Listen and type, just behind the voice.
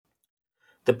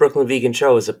The Brooklyn Vegan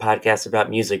Show is a podcast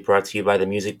about music brought to you by the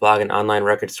music blog and online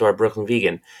record store Brooklyn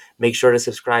Vegan. Make sure to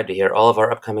subscribe to hear all of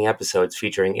our upcoming episodes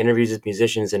featuring interviews with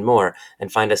musicians and more,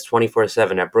 and find us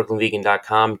 24/7 at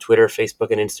brooklynvegan.com, Twitter, Facebook,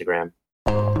 and Instagram.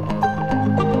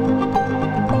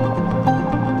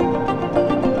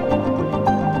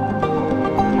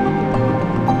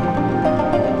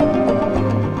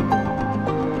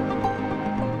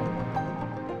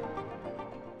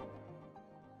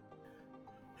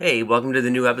 Hey, welcome to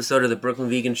the new episode of the Brooklyn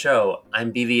Vegan Show.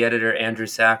 I'm BV editor Andrew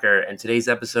Sacker, and today's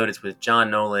episode is with John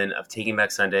Nolan of Taking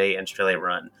Back Sunday and Straylight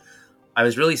Run. I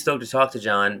was really stoked to talk to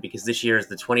John because this year is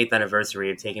the 20th anniversary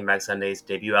of Taking Back Sunday's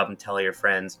debut album Tell All Your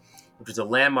Friends, which was a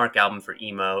landmark album for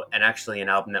emo, and actually an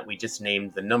album that we just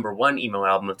named the #1 emo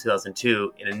album of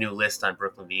 2002 in a new list on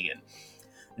Brooklyn Vegan.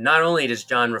 Not only does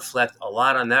John reflect a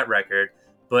lot on that record,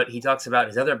 but he talks about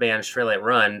his other band, Straylight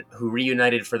Run, who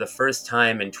reunited for the first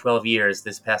time in 12 years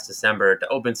this past December to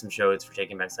open some shows for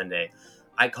Taking Back Sunday.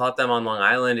 I caught them on Long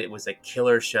Island. It was a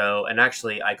killer show. And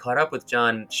actually, I caught up with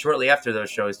John shortly after those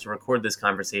shows to record this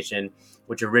conversation,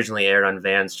 which originally aired on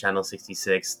Vans Channel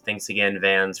 66. Thanks again,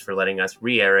 Vans, for letting us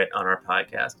re-air it on our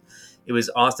podcast. It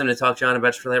was awesome to talk to John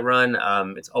about Straylight Run.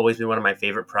 It's always been one of my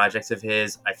favorite projects of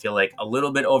his. I feel like a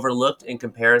little bit overlooked in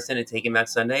comparison to Taking Back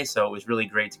Sunday, so it was really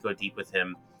great to go deep with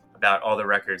him about all the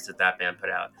records that band put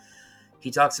out.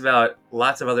 He talks about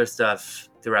lots of other stuff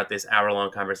throughout this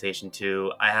hour-long conversation,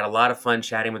 too. I had a lot of fun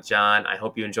chatting with John. I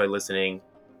hope you enjoyed listening.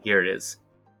 Here it is.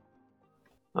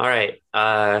 All right.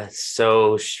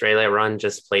 So Straylight Run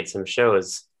just played some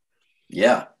shows.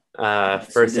 Yeah.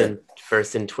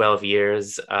 First in 12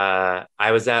 years.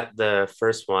 I was at the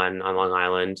first one on Long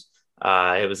Island.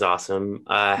 It was awesome.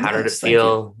 How did it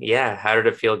feel? Yeah. How did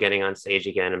it feel getting on stage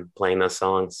again and playing those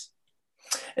songs?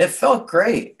 It felt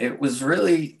great. It was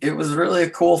really a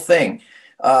cool thing.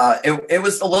 It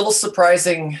was a little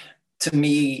surprising to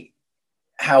me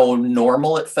how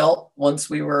normal it felt once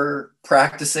we were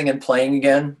practicing and playing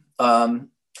again. I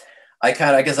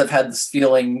guess I've had this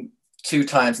feeling 2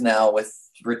 times now with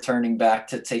returning back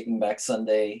to Taking Back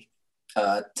Sunday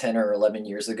 10 or 11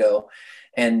 years ago.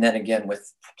 And then again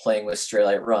with playing with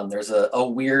Straylight Run. There's a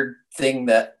weird thing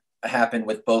that happened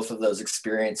with both of those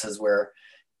experiences where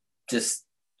just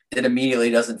it immediately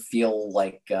doesn't feel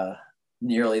like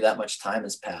nearly that much time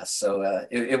has passed. So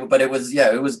but it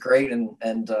was great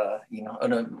and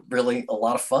really a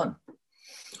lot of fun.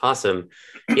 Awesome.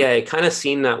 Yeah, it kind of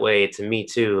seemed that way to me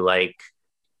too. Like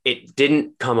it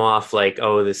didn't come off like,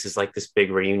 oh, this is like this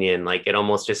big reunion. Like it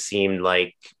almost just seemed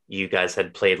like you guys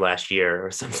had played last year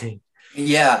or something.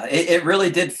 Yeah, it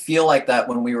really did feel like that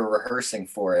when we were rehearsing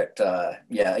for it.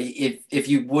 Yeah, if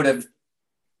you would have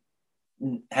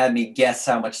had me guess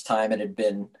how much time it had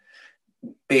been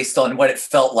based on what it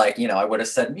felt like, I would have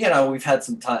said, we've had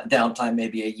some downtime,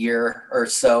 maybe a year or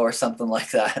so or something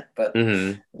like that. But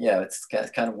yeah, it's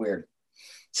kind of weird.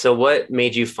 So what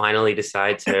made you finally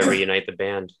decide to reunite the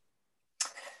band?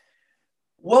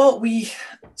 Well, we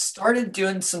started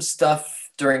doing some stuff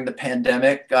during the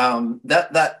pandemic.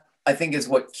 That I think is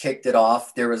what kicked it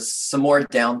off. There was some more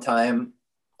downtime.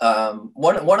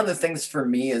 One of the things for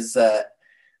me is that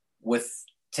with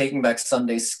Taking Back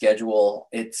Sunday's schedule,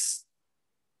 it's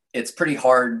pretty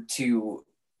hard to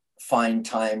find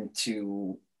time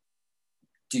to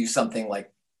do something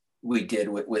like we did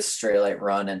with Straylight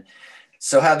Run. And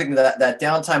so having that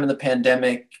downtime in the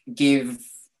pandemic gave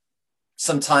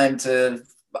some time to,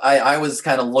 I was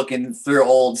kind of looking through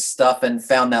old stuff and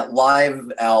found that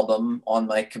live album on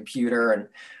my computer and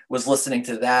was listening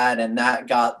to that. And that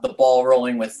got the ball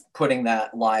rolling with putting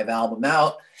that live album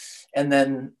out. And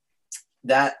then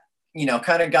that,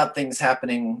 kind of got things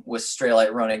happening with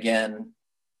Straylight Run again.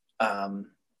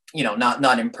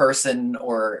 Not in person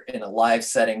or in a live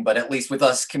setting, but at least with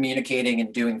us communicating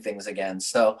and doing things again.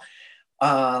 So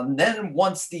then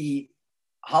once the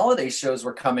holiday shows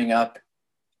were coming up,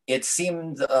 it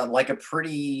seemed like a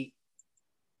pretty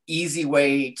easy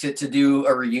way to do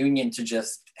a reunion, to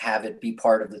just have it be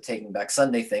part of the Taking Back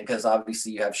Sunday thing, because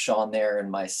obviously you have Sean there and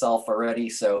myself already.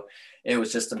 So it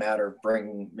was just a matter of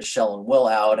bringing Michelle and Will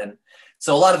out. And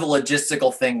so a lot of the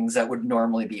logistical things that would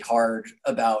normally be hard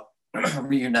about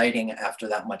reuniting after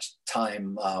that much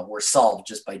time were solved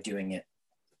just by doing it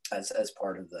as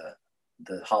part of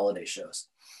the holiday shows.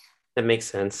 That makes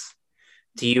sense.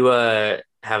 Do you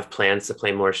have plans to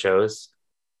play more shows?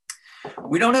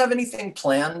 We don't have anything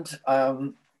planned.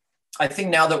 I think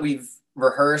now that we've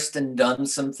rehearsed and done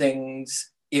some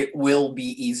things, it will be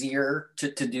easier to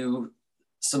do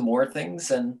some more things,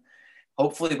 and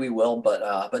hopefully we will,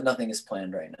 but nothing is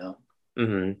planned right now.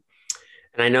 And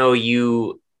I know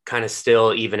you kind of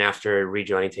still, even after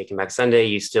rejoining Taking Back Sunday,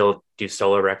 you still do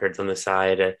solo records on the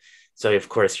side. So of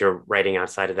course you're writing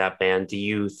outside of that band. Do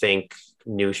you think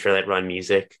new Straylight Run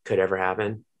music could ever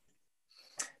happen?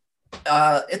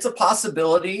 It's a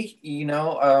possibility,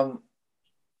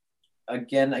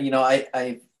 again,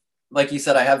 I like you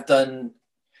said, I have done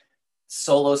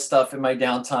solo stuff in my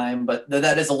downtime, but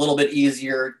that is a little bit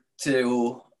easier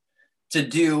to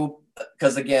do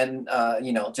because again,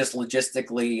 just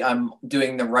logistically, I'm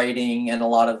doing the writing and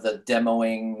a lot of the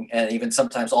demoing and even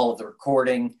sometimes all of the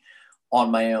recording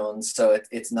on my own, so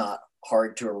it's not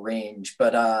hard to arrange.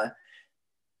 But I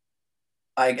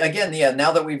again, yeah,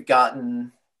 now that we've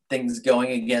gotten things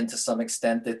going again to some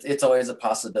extent, it's always a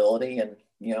possibility, and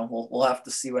we'll have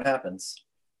to see what happens.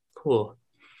 Cool.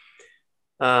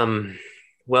 Um,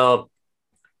 well,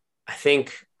 I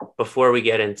think before we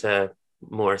get into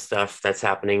more stuff that's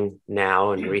happening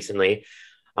now and recently,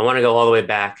 I want to go all the way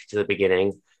back to the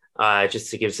beginning, just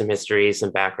to give some history,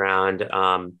 some background.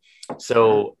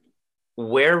 So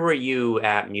where were you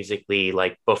at musically,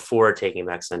 like before Taking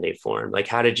Back Sunday formed? Like,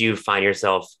 how did you find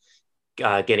yourself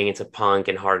getting into punk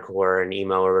and hardcore and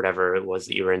emo or whatever it was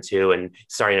that you were into and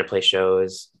starting to play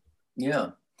shows?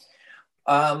 Yeah.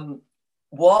 Um,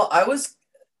 well, I was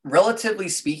relatively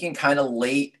speaking kind of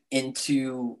late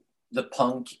into the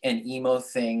punk and emo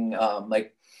thing.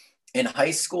 Like in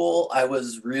high school, I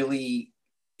was really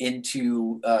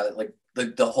into like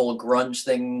the whole grunge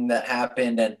thing that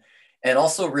happened, and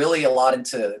also really a lot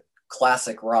into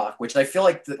classic rock, which I feel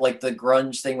like the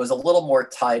grunge thing was a little more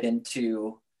tied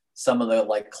into some of the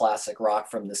like classic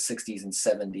rock from the 60s and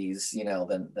 70s,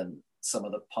 than some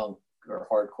of the punk or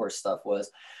hardcore stuff was.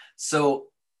 So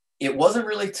it wasn't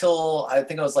really till I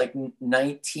think I was like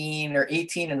 19 or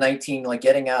 18 and 19, like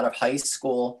getting out of high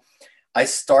school, I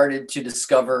started to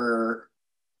discover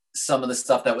some of the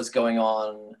stuff that was going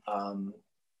on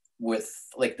with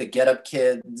like the Get Up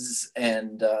Kids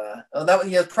and that was,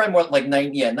 yeah, probably more like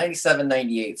 97,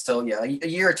 98. So yeah, a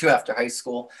year or two after high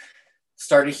school,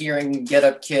 started hearing Get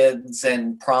Up Kids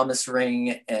and Promise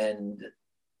Ring and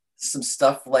some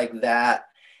stuff like that.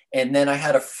 And then I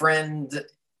had a friend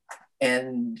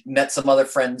and met some other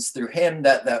friends through him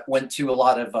that went to a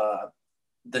lot of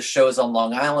the shows on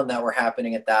Long Island that were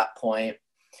happening at that point.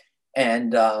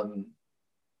 And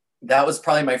that was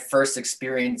probably my first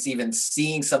experience even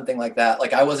seeing something like that.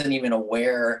 Like I wasn't even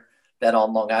aware that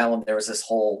on Long Island there was this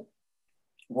whole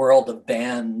world of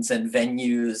bands and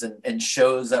venues and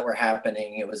shows that were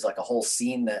happening. It was like a whole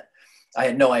scene that I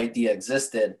had no idea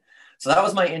existed. So that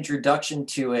was my introduction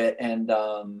to it. And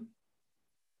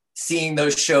seeing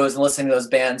those shows and listening to those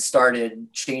bands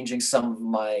started changing some of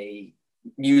my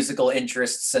musical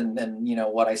interests and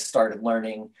what I started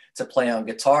learning to play on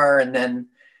guitar. And then,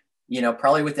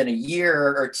 probably within a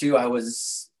year or two, I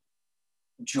was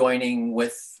joining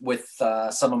with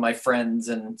some of my friends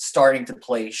and starting to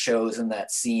play shows in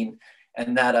that scene.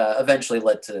 And that eventually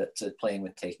led to playing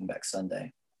with Taking Back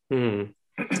Sunday. Hmm.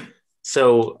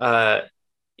 So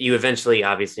you eventually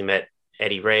obviously met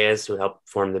Eddie Reyes, who helped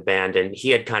form the band, and he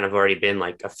had kind of already been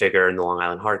like a figure in the Long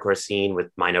Island hardcore scene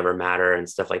with Mind Over Matter and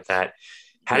stuff like that.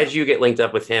 How did you get linked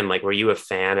up with him? Like, were you a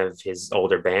fan of his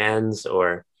older bands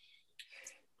or?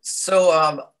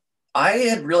 So I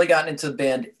had really gotten into the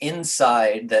band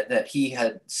Inside that he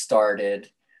had started.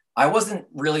 I wasn't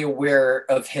really aware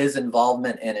of his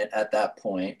involvement in it at that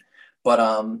point, but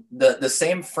the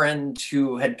same friend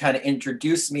who had kind of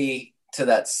introduced me to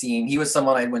that scene, he was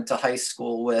someone I went to high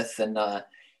school with, and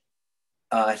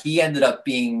he ended up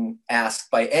being asked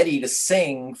by Eddie to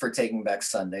sing for Taking Back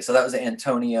Sunday. So that was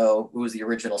Antonio, who was the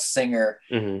original singer,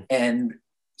 Mm-hmm. and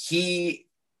he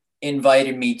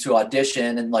invited me to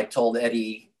audition and like told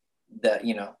Eddie that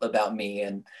about me.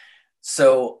 And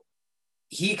so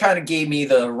he kind of gave me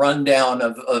the rundown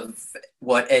of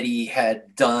what Eddie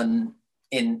had done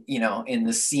in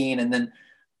the scene. And then,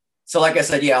 so like I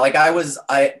said, yeah, like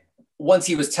I once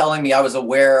he was telling me, I was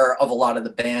aware of a lot of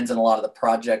the bands and a lot of the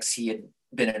projects he had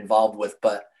been involved with,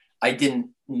 but I didn't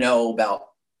know about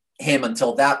him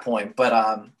until that point.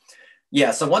 But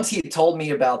yeah, so once he told me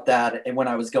about that, and when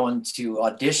I was going to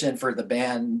audition for the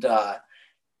band,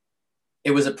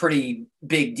 it was a pretty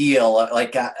big deal.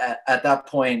 Like at that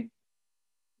point,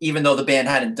 even though the band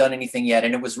hadn't done anything yet,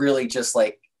 and it was really just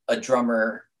like a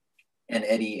drummer and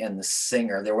Eddie and the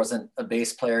singer. There wasn't a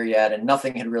bass player yet, and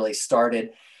nothing had really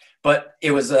started. But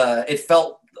it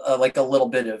felt like a little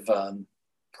bit of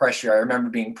pressure. I remember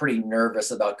being pretty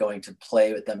nervous about going to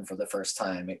play with them for the first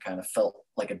time. It kind of felt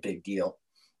like a big deal.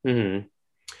 Mm-hmm.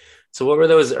 So what were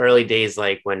those early days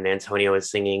like when Antonio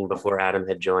was singing before Adam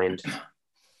had joined?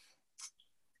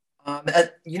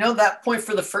 At that point,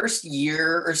 for the first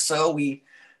year or so, we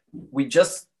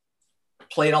just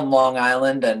played on Long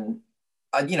Island, and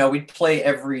we'd play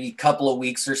every couple of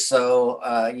weeks or so,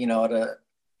 at a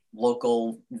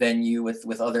local venue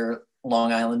with other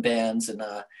Long Island bands, and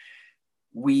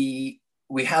we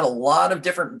we had a lot of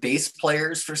different bass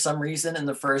players for some reason in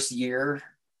the first year.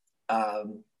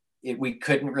 We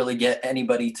couldn't really get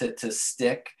anybody to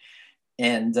stick,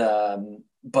 and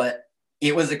but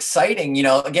it was exciting,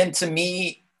 again, to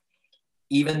me,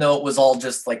 even though it was all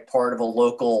just like part of a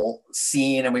local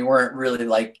scene and we weren't really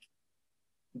like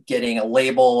getting a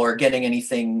label or getting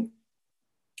anything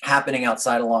happening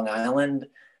outside of Long Island,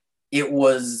 it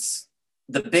was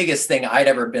the biggest thing I'd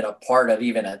ever been a part of,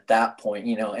 even at that point.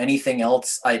 Anything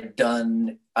else I'd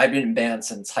done, I've been in band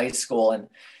since high school, and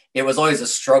it was always a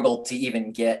struggle to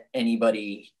even get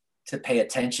anybody to pay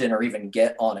attention or even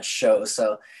get on a show.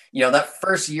 So, that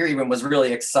first year even was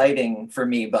really exciting for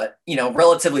me, but,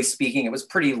 relatively speaking, it was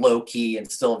pretty low key and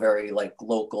still very like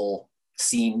local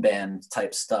scene band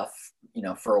type stuff,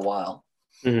 for a while.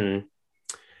 Mm-hmm.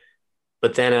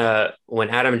 But then when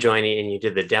Adam joined and you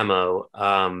did the demo,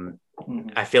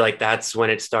 I feel like that's when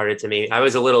it started to me. I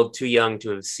was a little too young to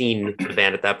have seen the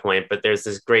band at that point, but there's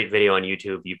this great video on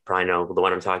YouTube. You probably know the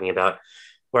one I'm talking about,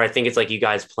 where I think it's like you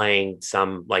guys playing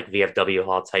some like VFW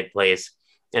hall type place,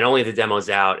 and only the demo's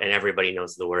out and everybody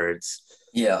knows the words.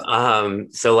 Yeah.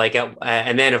 So like,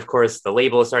 and then of course the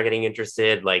label started getting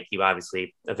interested. Like you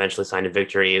obviously eventually signed a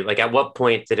Victory. Like at what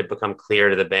point did it become clear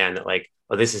to the band that like,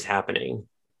 oh, this is happening?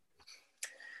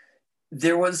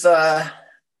 There was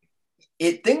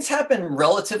things happened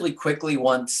relatively quickly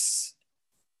once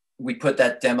we put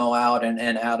that demo out and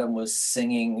Adam was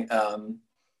singing.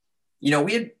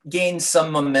 We had gained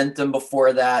some momentum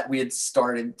before that. We had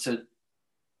started to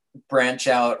branch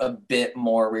out a bit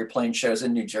more. We were playing shows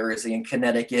in New Jersey and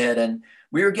Connecticut, and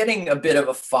we were getting a bit of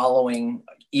a following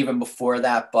even before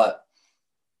that. But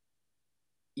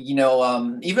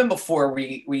even before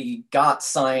we got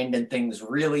signed and things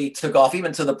really took off,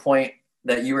 even to the point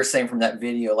that you were saying from that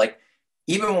video, like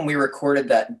even when we recorded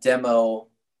that demo,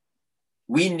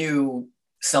 we knew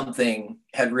something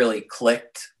had really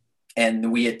clicked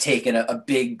and we had taken a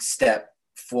big step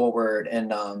forward,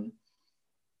 and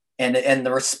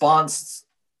the response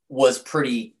was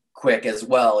pretty quick as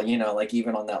well, like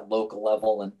even on that local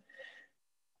level. And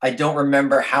I don't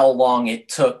remember how long it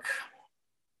took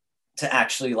to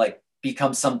actually like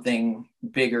become something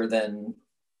bigger than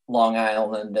Long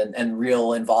Island and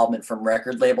real involvement from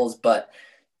record labels, but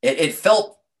it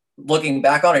felt, looking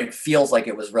back on it, it feels like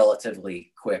it was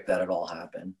relatively quick that it all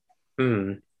happened.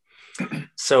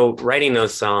 So writing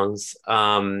those songs,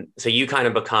 so you kind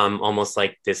of become almost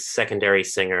like this secondary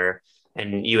singer,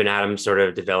 and you and Adam sort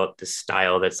of developed this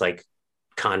style that's like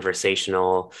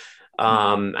conversational.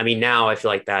 I mean, now I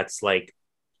feel like that's like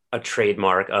a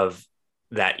trademark of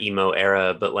that emo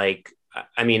era, but like,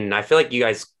 I mean, I feel like you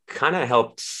guys kind of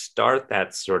helped start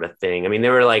that sort of thing. I mean,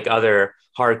 there were like other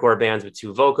hardcore bands with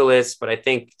two vocalists, but I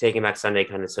think Taking Back Sunday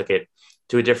kind of took it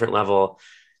to a different level.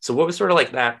 So what was sort of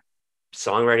like that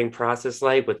songwriting process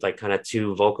like with like kind of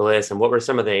two vocalists, and what were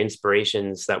some of the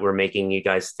inspirations that were making you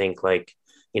guys think like,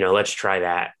 let's try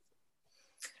that?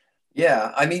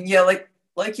 Yeah, I mean, yeah,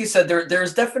 like you said,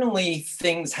 there's definitely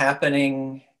things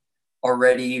happening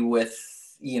already with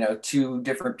two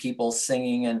different people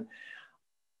singing, and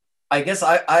I guess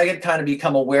I had kind of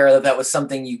become aware that was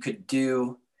something you could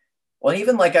do. Well,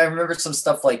 even like I remember some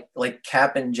stuff like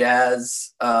Cap and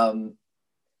Jazz.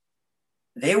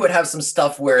 They would have some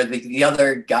stuff where the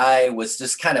other guy was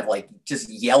just kind of like just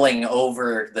yelling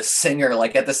over the singer,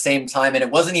 like at the same time. And it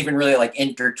wasn't even really like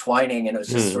intertwining. And it was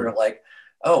just sort of like,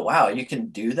 oh, wow, you can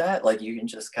do that. Like you can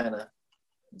just kind of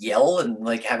yell and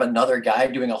like have another guy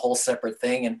doing a whole separate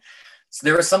thing. And so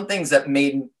there were some things that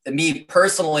made me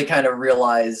personally kind of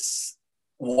realize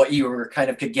what you were kind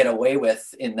of could get away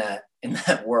with in that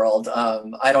world.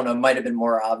 I don't know, might have been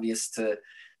more obvious to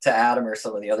Adam or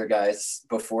some of the other guys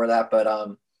before that.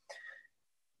 But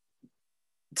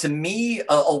to me,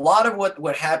 a lot of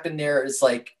what happened there is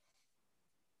like,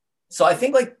 so I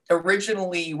think like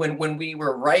originally when we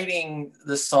were writing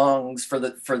the songs for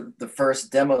the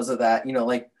first demos of that,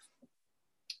 like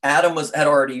Adam had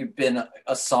already been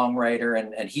a songwriter,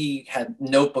 and he had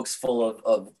notebooks full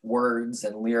of words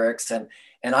and lyrics, and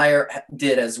I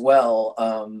did as well.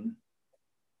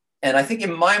 And I think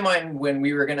in my mind,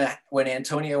 when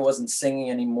Antonio wasn't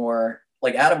singing anymore,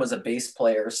 like Adam was a bass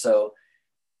player. So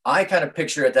I kind of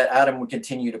pictured it that Adam would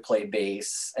continue to play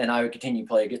bass and I would continue to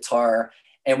play guitar,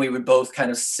 and we would both kind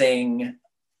of sing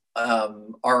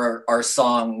our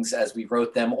songs as we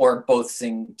wrote them, or both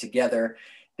sing together.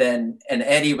 then, and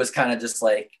Eddie was kind of just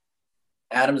like,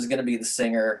 Adam's going to be the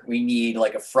singer. We need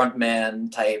like a front man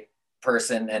type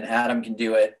person, and Adam can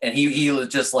do it. And he was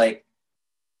just like,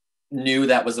 knew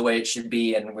that was the way it should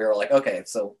be. And we were like, okay,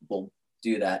 so we'll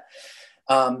do that.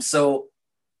 So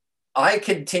I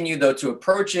continue though to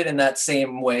approach it in that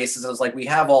same way. So I was like, we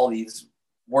have all these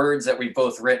words that we've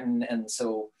both written. And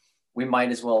so we might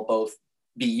as well both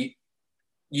be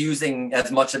using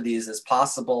as much of these as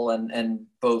possible, and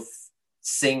both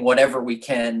sing whatever we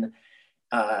can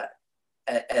at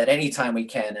any time we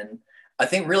can. And I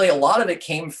think really a lot of it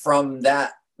came from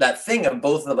that thing of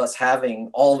both of us having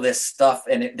all this stuff,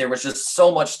 and there was just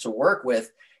so much to work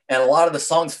with. And a lot of the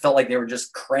songs felt like they were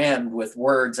just crammed with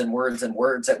words and words and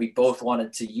words that we both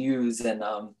wanted to use. And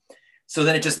so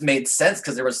then it just made sense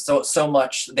because there was so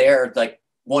much there, like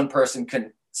one person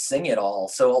couldn't sing it all.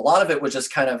 So a lot of it was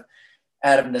just kind of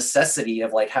out of necessity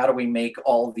of like, how do we make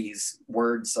all these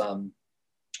words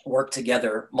work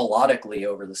together melodically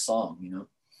over the song, you know?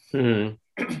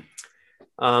 Mm-hmm.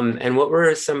 And what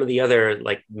were some of the other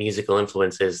like musical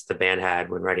influences the band had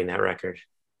when writing that record?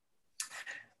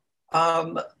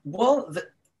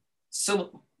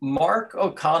 So Mark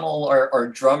O'Connell, our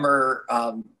drummer,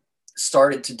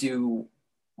 started to do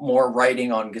more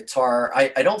writing on guitar.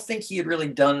 I don't think he had really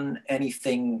done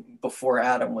anything before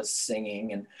Adam was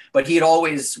singing, but he had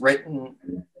always written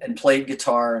and played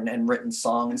guitar and written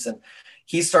songs, and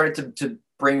he started to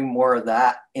bring more of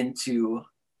that into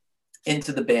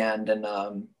the band.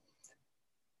 And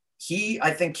he,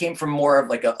 I think, came from more of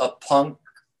like a punk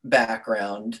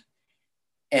background.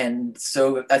 And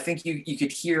so I think you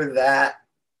could hear that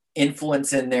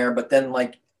influence in there, but then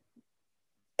like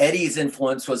Eddie's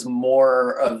influence was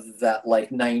more of that like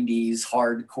 90s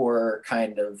hardcore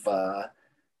kind of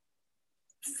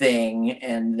thing.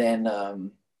 And then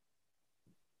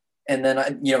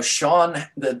Sean,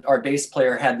 our bass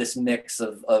player, had this mix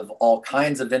of all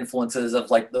kinds of influences of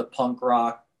like the punk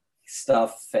rock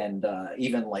stuff, and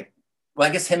even like, well,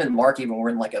 I guess him and Mark even were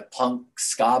in like a punk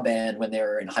ska band when they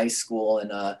were in high school.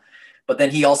 And but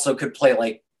then he also could play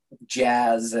like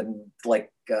jazz and like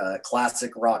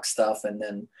classic rock stuff.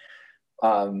 And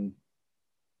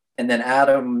then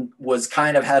Adam was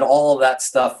kind of had all of that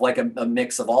stuff, like a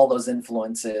mix of all those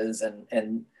influences.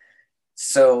 And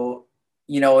so,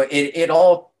 it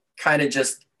all kind of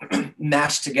just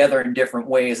mashed together in different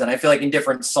ways. And I feel like in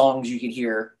different songs, you could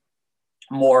hear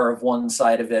more of one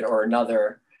side of it or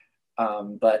another.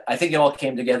 But I think it all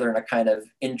came together in a kind of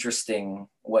interesting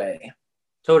way.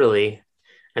 Totally.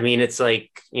 I mean, it's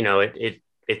like,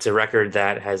 it's a record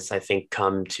that has, I think,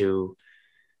 come to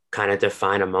kind of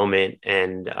define a moment.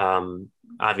 And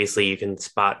obviously you can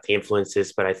spot the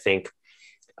influences, but I think,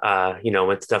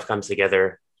 when stuff comes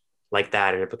together like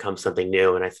that and it becomes something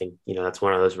new, and I think, that's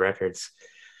one of those records.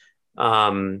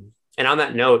 And on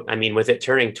that note, I mean, with it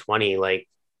turning 20, like,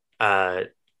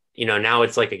 now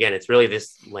it's like, again, it's really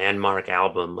this landmark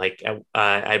album. Like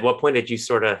at what point did you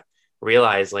sort of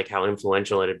realize like how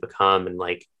influential it had become, and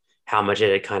like how much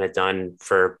it had kind of done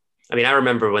for, I mean, I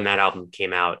remember when that album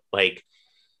came out, like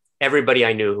everybody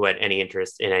I knew who had any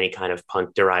interest in any kind of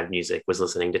punk derived music was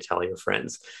listening to Tell Your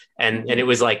Friends. And it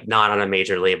was like not on a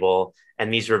major label.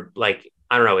 And these were like,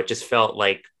 I don't know, it just felt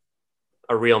like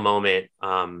a real moment.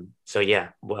 So yeah.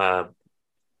 I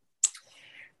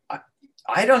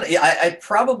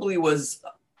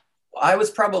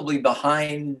was probably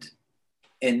behind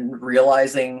in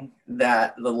realizing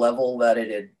that the level that it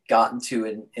had gotten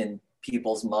to in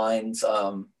people's minds.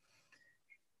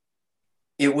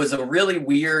 It was a really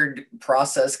weird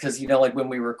process because, like when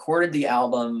we recorded the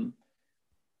album,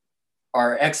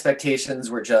 our expectations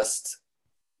were just,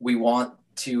 we want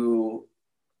to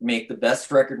make the best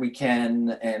record we can.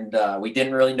 And we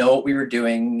didn't really know what we were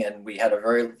doing. And we had a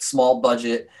very small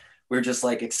budget. We were just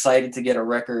like excited to get a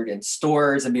record in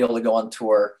stores and be able to go on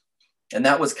tour. And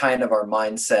that was kind of our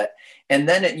mindset. And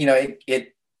then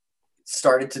it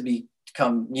started to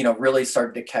become, really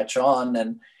started to catch on.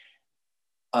 And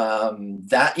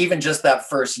that even just that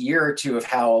first year or two of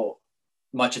how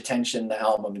much attention the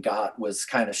album got was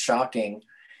kind of shocking.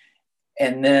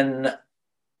 And then,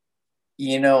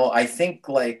 I think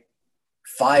like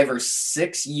 5 or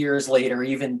 6 years later,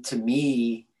 even to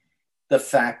me, the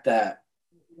fact that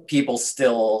people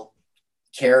still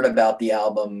cared about the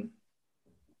album,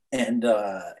 and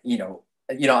I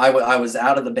was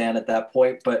out of the band at that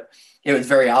point, but it was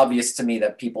very obvious to me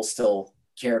that people still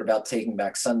cared about Taking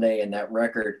Back Sunday and that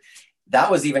record.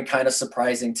 That was even kind of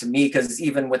surprising to me, because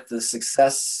even with the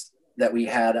success that we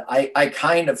had, I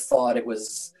kind of thought it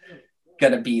was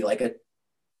going to be like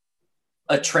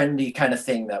a trendy kind of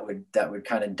thing that would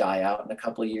kind of die out in a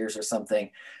couple of years or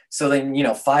something. So then,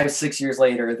 5, 6 years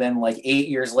later, then like 8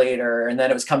 years later, and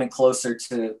then it was coming closer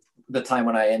to the time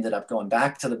when I ended up going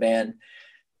back to the band.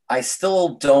 I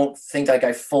still don't think like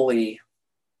I fully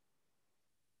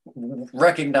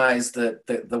recognize the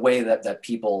way that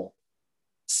people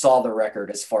saw the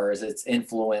record as far as its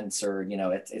influence or,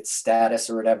 its status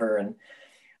or whatever. And,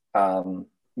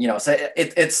 so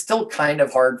it's still kind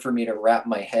of hard for me to wrap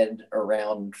my head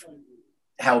around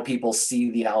how people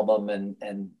see the album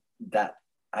and that,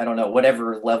 I don't know,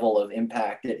 whatever level of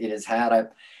impact it has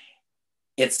had.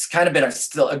 It's kind of been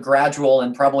still a gradual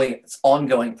and probably it's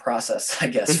ongoing process, I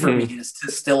guess, for me to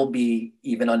still be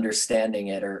even understanding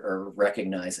it or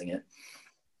recognizing it.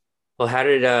 Well,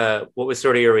 what was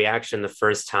sort of your reaction the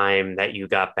first time that you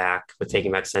got back with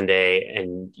Taking Back Sunday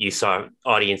and you saw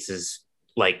audiences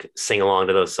like sing along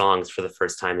to those songs for the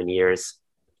first time in years?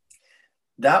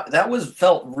 That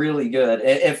felt really good.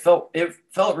 It felt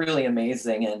really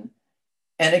amazing.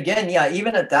 And again, yeah,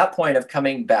 even at that point of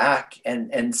coming back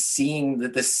and seeing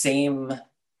the same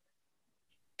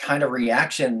kind of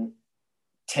reaction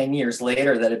 10 years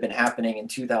later that had been happening in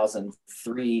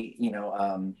 2003,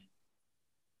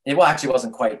 it actually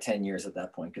wasn't quite 10 years at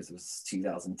that point because it was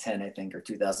 2010, I think, or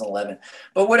 2011.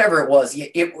 But whatever it was,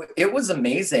 it was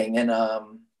amazing. And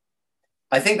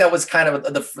I think that was kind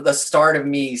of the start of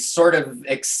me sort of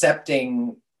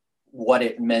accepting what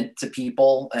it meant to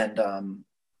people and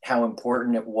how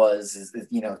important it was,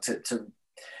 to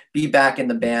be back in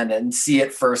the band and see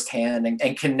it firsthand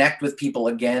and connect with people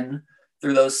again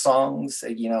through those songs.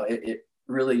 It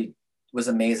really was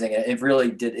amazing. It really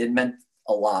did. It meant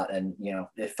a lot, and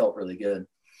it felt really good.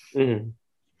 Mm-hmm.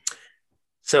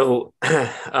 So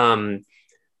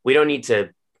we don't need to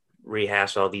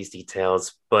rehash all these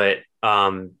details, but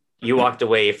you walked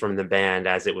away from the band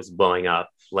as it was blowing up.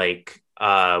 Like,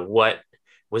 what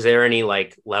was there any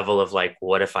like level of like,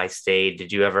 what if I stayed?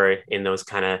 Did you ever in those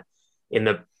kind of in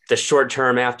the short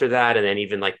term after that, and then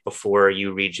even like before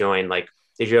you rejoined, like,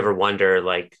 did you ever wonder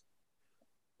like,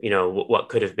 what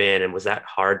could have been, and was that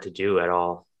hard to do at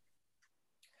all?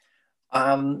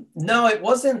 No, it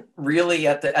wasn't really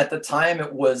at the time.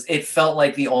 It felt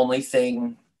like the only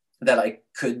thing that I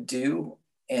could do.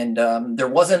 And there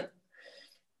wasn't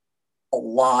a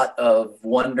lot of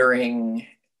wondering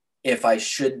if I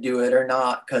should do it or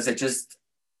not, because it just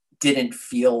didn't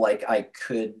feel like I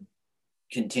could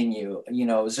continue.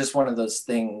 It was just one of those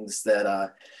things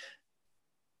that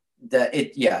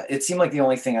it seemed like the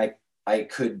only thing I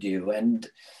could do. And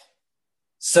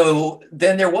so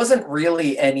then there wasn't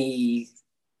really any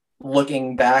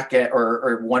looking back at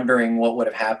or wondering what would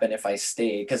have happened if I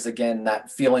stayed. Because again,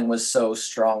 that feeling was so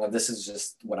strong of this is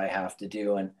just what I have to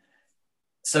do. And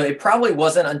so it probably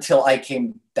wasn't until I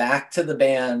came back to the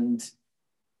band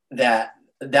that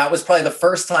was probably the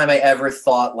first time I ever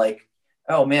thought like,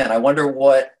 oh man, I wonder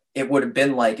what it would have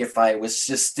been like if I was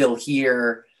just still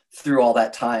here through all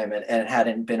that time and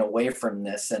hadn't been away from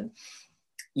this. And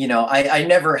I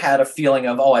never had a feeling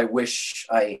of, oh, I wish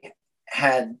I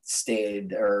had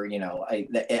stayed or,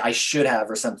 I should have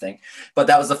or something. But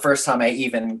that was the first time I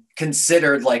even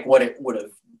considered like what it would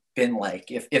have been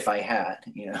like if I had,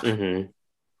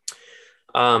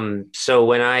 Mm-hmm. So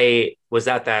when I was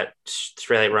at that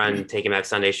Straylight Run Taking Back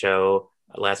Sunday show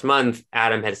last month,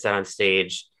 Adam had said on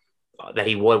stage that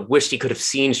he wished he could have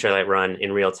seen Straylight Run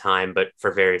in real time, but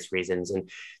for various reasons. And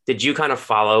did you kind of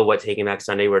follow what Taking Back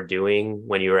Sunday were doing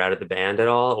when you were out of the band at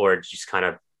all, or did you just kind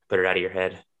of put it out of your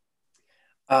head?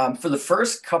 For the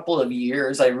first couple of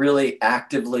years, I really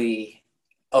actively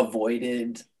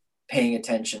avoided paying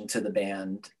attention to the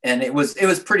band, and it was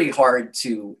pretty hard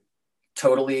to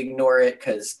totally ignore it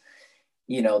because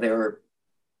they were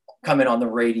coming on the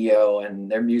radio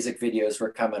and their music videos were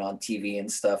coming on TV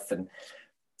and stuff, and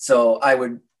so I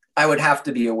would have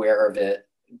to be aware of it,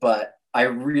 but I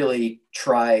really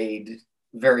tried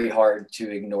very hard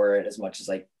to ignore it as much as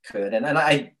I could. And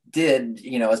I did,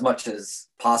 as much as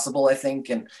possible, I think.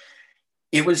 And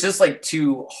it was just like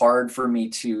too hard for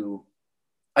me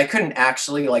I couldn't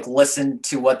actually like listen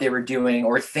to what they were doing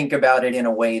or think about it in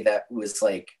a way that was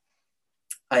like,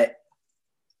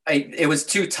 it was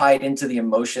too tied into the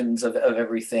emotions of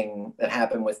everything that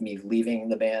happened with me leaving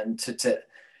the band to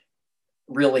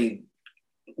really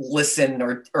listen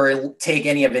or take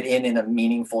any of it in a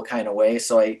meaningful kind of way.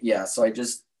 So I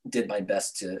just did my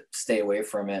best to stay away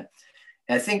from it.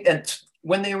 And I think that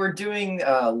when they were doing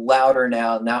Louder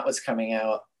Now and that was coming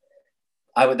out,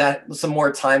 some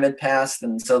more time had passed.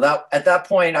 And so that at that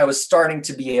point I was starting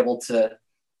to be able to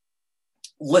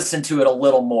listen to it a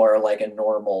little more like a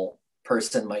normal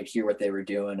person might hear what they were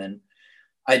doing. And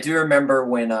I do remember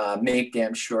when Make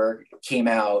Damn Sure came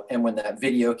out, and when that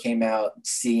video came out,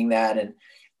 seeing that, and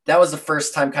that was the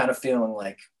first time kind of feeling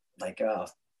like oh,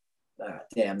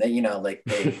 damn, they, like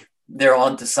they're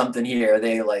onto something here.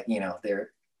 They, like,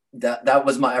 they're, that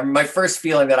was my first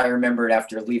feeling that I remembered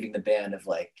after leaving the band, of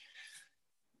like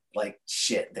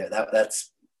shit, there,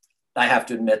 that's, I have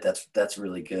to admit, that's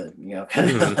really good, kind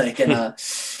of like, and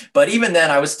but even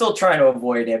then I was still trying to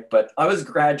avoid it, but I was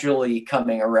gradually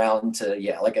coming around to,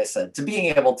 yeah, like I said, to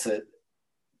being able to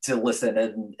listen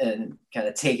and kind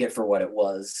of take it for what it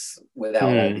was without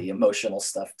all the emotional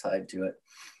stuff tied to it.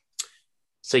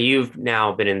 So you've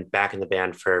now been back in the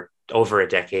band for over a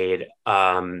decade.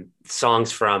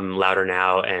 Songs from Louder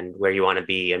Now and Where You Want to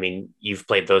Be, I mean, you've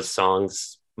played those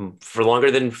songs for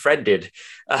longer than Fred did.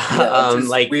 Yeah, it's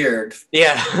just weird.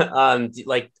 Yeah.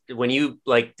 Like when you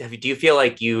like, do you feel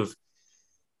like you've,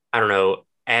 I don't know,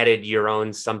 added your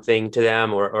own something to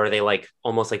them, or are they like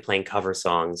almost like playing cover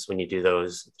songs when you do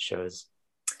those shows?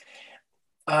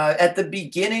 At the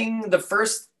beginning, the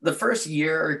first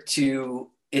year or two,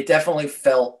 it definitely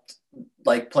felt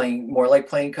like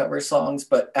playing cover songs.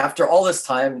 But after all this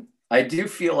time, I do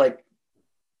feel like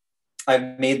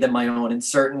I've made them my own in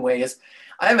certain ways.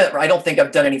 I don't think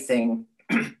I've done anything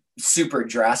super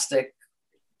drastic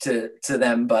to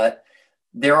them, but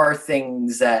there are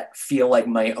things that feel like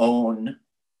my own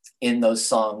in those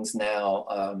songs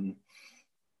now.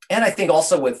 And I think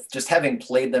also with just having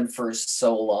played them for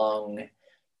so long,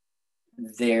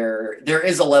 there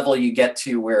is a level you get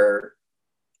to where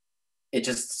it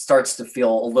just starts to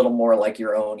feel a little more like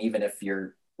your own, even if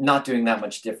you're not doing that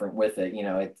much different with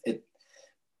it.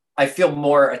 I feel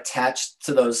more attached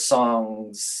to those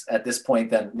songs at this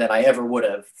point than I ever would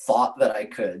have thought that I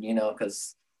could,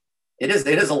 because it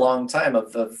is a long time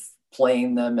of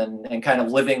playing them and kind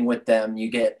of living with them. You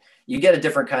get a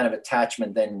different kind of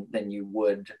attachment than you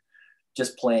would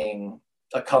just playing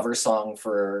a cover song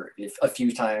for a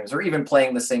few times, or even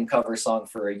playing the same cover song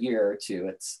for a year or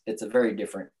two. It's a very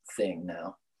different thing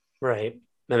now. Right.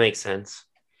 That makes sense.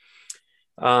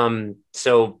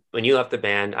 So when you left the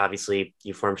band, obviously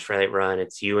you formed Straylight Run.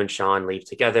 It's you and Sean leave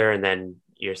together, and then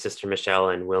your sister Michelle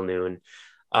and Will Noon.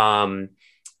 And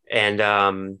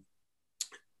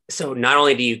so not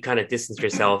only do you kind of distance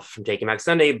yourself from Taking Back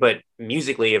Sunday, but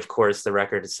musically, of course, the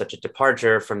record is such a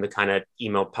departure from the kind of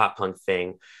emo pop punk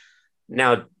thing.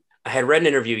 Now, I had read an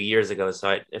interview years ago,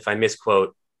 so if I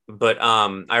misquote, but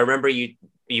I remember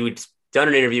you'd done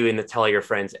an interview in the Tell Your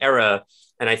Friends era,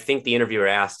 and I think the interviewer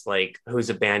asked, like,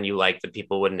 who's a band you like that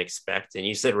people wouldn't expect, and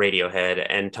you said Radiohead,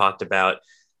 and talked about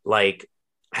like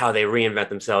how they reinvent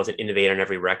themselves and innovate on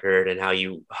every record, and how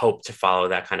you hope to follow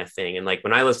that kind of thing. And like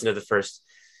when I listened to the first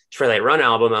Straylight Run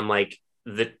album, I'm like,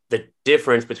 the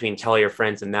difference between Tell Your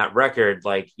Friends and that record,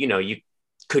 like, you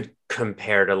could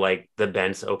compare to like the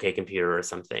Ben's OK Computer or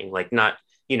something, like, not,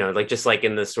 like just like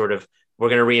in the sort of, we're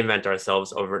going to reinvent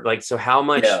ourselves over, like, so how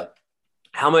much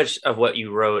of what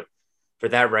you wrote for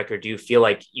that record do you feel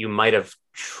like you might have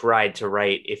tried to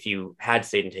write if you had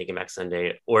stayed in Taking Back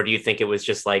Sunday? Or do you think it was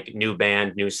just like new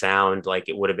band, new sound, like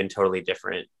it would have been totally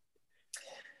different?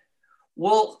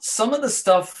 Well, some of the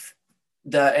stuff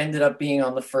that ended up being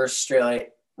on the first Straylight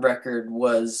record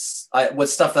was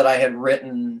stuff that I had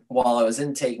written while I was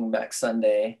in Taking Back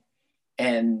Sunday.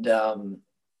 And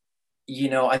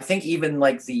I think even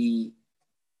like the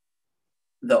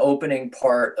opening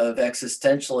part of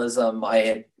Existentialism I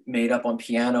had made up on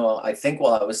piano, I think,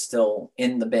 while I was still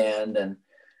in the band. And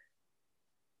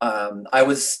I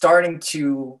was starting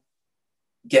to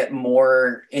get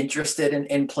more interested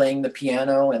in playing the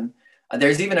piano. And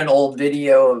there's even an old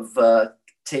video of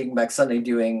Taking Back Sunday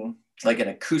doing like an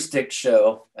acoustic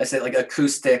show. I say like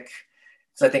acoustic,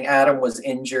 so I think Adam was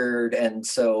injured, and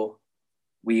so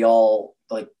we all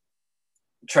like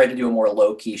tried to do a more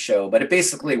low-key show, but it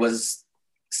basically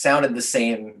sounded the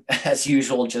same as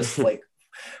usual, just like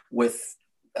with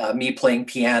me playing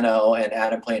piano and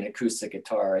Adam playing acoustic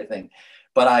guitar, I think.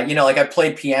 But like I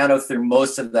played piano through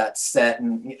most of that set,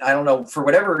 and I don't know, for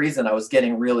whatever reason, I was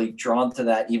getting really drawn to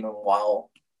that even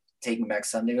while Taking Back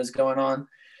Sunday was going on.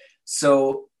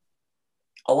 So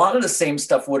a lot of the same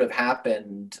stuff would have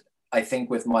happened, I think,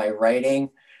 with my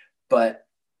writing, but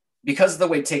because of the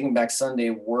way Taking Back Sunday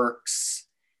works,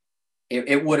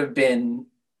 it would have been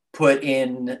put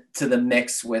in to the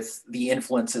mix with the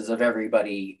influences of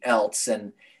everybody else,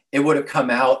 and it would have come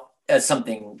out as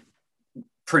something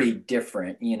pretty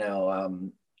different,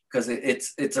 because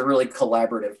it's a really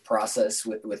collaborative process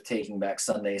with Taking Back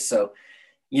Sunday. So,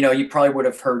 you probably would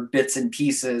have heard bits and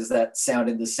pieces that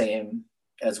sounded the same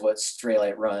as what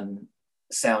Straylight Run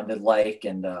sounded like,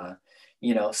 and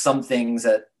some things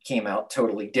that came out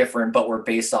totally different, but were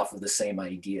based off of the same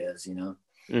ideas.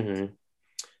 Mm-hmm.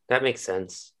 That makes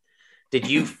sense. Did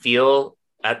you feel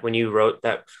at when you wrote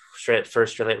that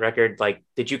first Straylight record, like,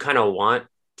 did you kind of want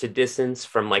to distance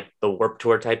from like the Warped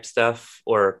Tour type stuff,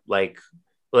 or like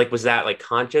was that like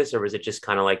conscious, or was it just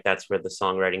kind of like that's where the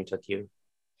songwriting took you?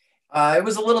 It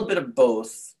was a little bit of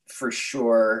both for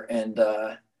sure. And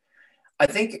I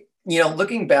think,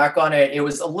 looking back on it,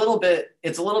 it's a little bit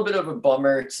of a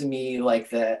bummer to me, like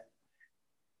that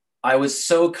I was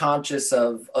so conscious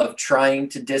of trying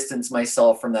to distance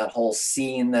myself from that whole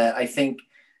scene that I think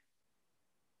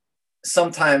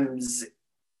sometimes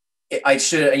I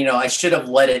should have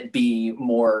let it be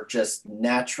more just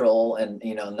natural and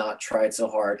not tried so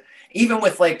hard. Even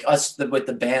with like us with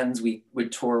the bands we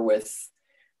would tour with,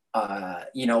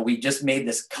 we just made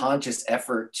this conscious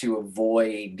effort to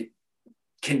avoid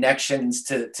connections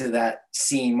to that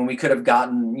scene when we could have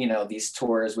gotten these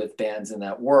tours with bands in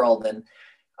that world. And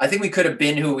I think we could have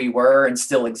been who we were and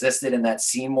still existed in that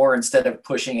scene more instead of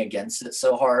pushing against it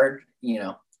so hard,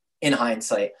 in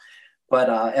hindsight. But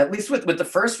at least with the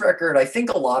first record, I think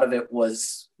a lot of it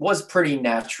was pretty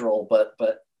natural. But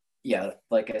yeah,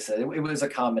 like I said, it was a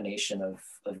combination of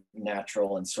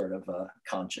natural and sort of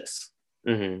conscious.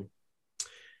 Mm-hmm.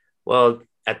 Well,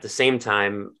 at the same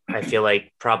time, I feel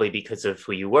like probably because of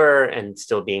who you were and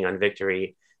still being on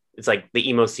Victory, it's like the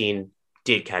emo scene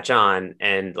did catch on,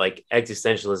 and like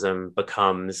existentialism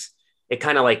becomes, it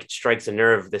kind of like strikes a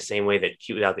nerve the same way that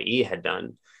Cute Without the E had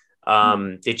done.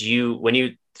 Did you, when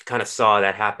you kind of saw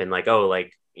that happen, like, oh,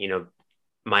 like,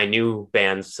 my new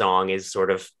band's song is sort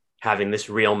of having this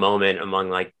real moment among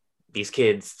like these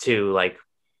kids too, like,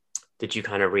 did you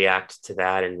kind of react to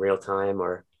that in real time,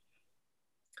 or?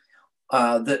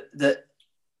 The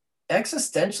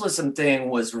existentialism thing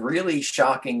was really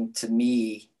shocking to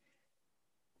me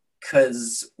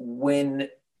because when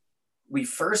we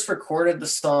first recorded the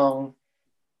song,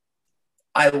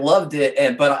 I loved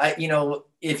it, but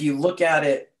if you look at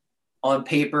it on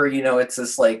paper, it's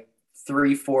this like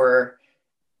 3-4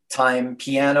 time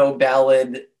piano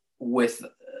ballad with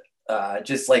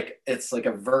just like, it's like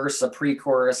a verse, a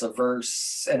pre-chorus, a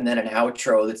verse, and then an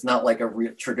outro. It's not like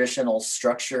a traditional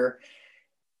structure.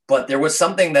 But there was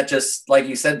something that just, like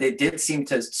you said, they did seem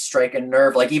to strike a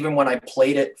nerve. Like even when I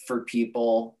played it for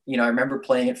people, I remember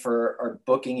playing it for our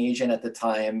booking agent at the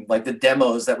time, like the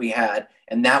demos that we had.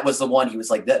 And that was the one he was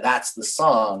like, that's the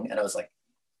song. And I was like,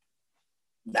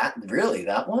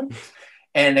 that one?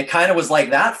 And it kind of was like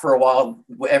that for a while.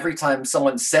 Every time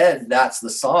someone said that's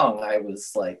the song, I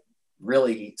was like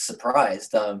really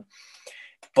surprised.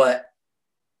 But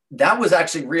that was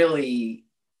actually really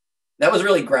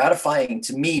gratifying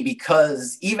to me,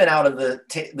 because even out of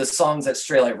the songs that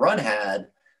Straylight Run had,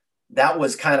 that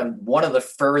was kind of one of the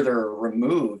further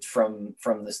removed from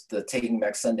the Taking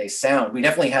Back Sunday sound. We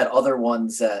definitely had other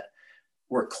ones that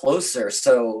were closer.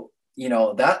 So,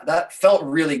 that felt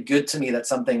really good to me, that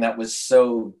something that was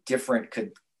so different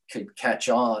could catch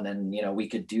on, and, we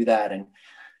could do that and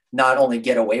not only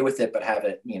get away with it, but have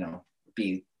it,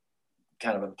 be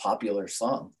kind of a popular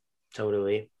song.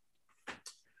 Totally.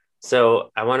 So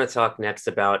I want to talk next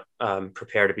about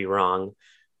Prepare to Be Wrong,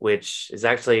 which is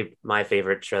actually my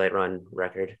favorite Straylight Run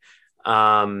record.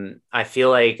 I feel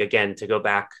like, again, to go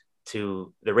back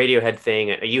to the Radiohead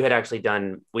thing, you had actually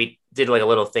we did like a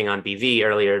little thing on BV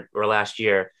earlier or last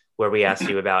year where we asked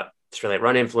you about Straylight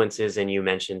Run influences, and you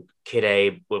mentioned Kid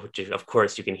A, which of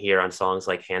course you can hear on songs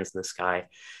like Hands in the Sky.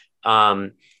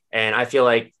 And I feel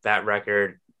like that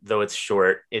record, though it's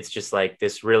short, it's just like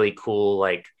this really cool,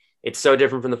 like, it's so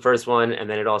different from the first one, and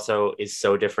then it also is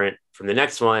so different from the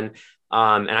next one.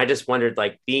 And I just wondered,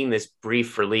 like, being this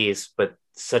brief release, but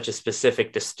such a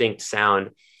specific, distinct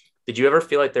sound, did you ever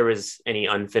feel like there was any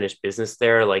unfinished business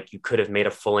there? Like you could have made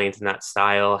a full length in that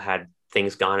style had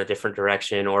things gone a different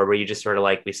direction, or were you just sort of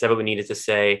like, we said what we needed to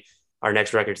say, our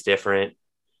next record's different,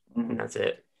 and that's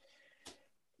it?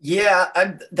 Yeah,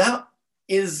 that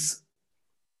is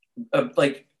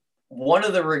like one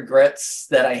of the regrets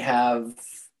that I have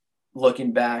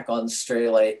looking back on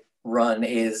Straylight Run,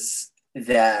 is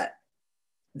that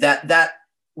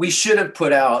we should have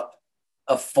put out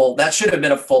that should have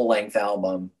been a full length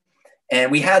album,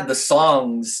 and we had the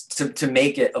songs to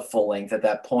make it a full length at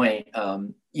that point.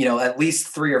 At least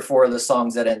 3 or 4 of the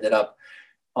songs that ended up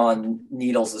on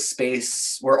Needles of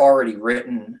Space were already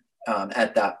written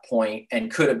at that point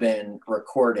and could have been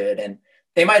recorded, and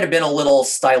they might have been a little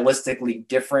stylistically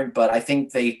different, but I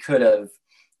think they could have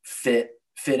fit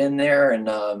in there.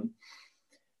 And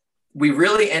we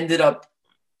really ended up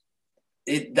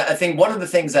I think one of the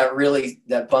things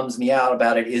that bums me out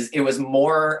about it is it was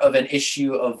more of an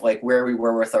issue of like where we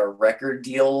were with our record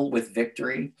deal with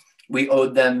Victory. We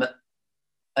owed them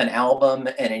an album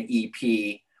and an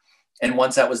EP, and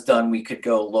once that was done, we could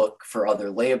go look for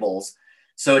other labels.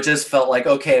 So it just felt like,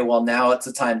 okay, well, now it's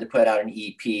the time to put out an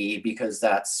EP because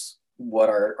that's what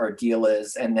our deal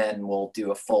is, and then we'll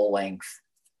do a full length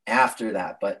after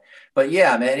that. But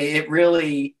yeah, man, it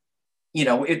really,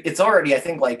 it's already, I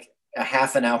think, like a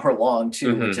half an hour long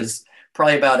too, which is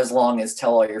probably about as long as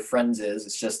Tell All Your Friends is.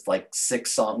 It's just like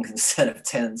 6 songs instead of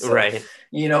 10. So, Right.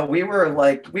 we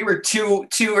were two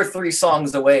or three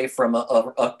songs away from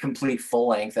a complete full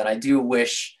length. And I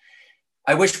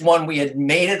wish one, we had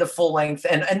made it a full length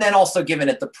and then also given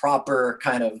it the proper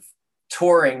kind of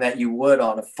touring that you would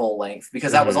on a full length,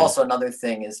 because that was also another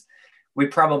thing is we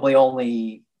probably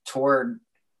only toured,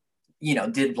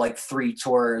 did like 3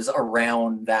 tours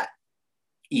around that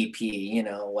EP,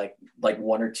 like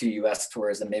 1 or 2 US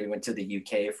tours, and maybe went to the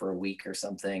UK for a week or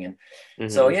something. And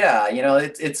so, yeah,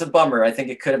 it's a bummer. I think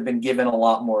it could have been given a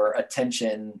lot more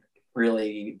attention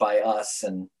really by us.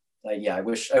 And yeah, I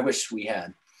wish we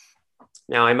had.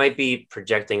 Now, I might be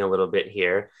projecting a little bit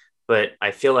here, but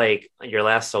I feel like your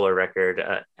last solo record,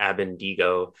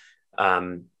 Abendigo,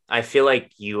 I feel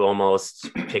like you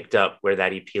almost picked up where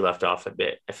that EP left off a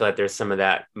bit. I feel like there's some of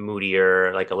that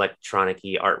moodier, like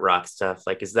electronic-y art rock stuff.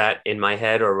 Like, is that in my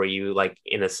head, or were you like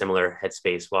in a similar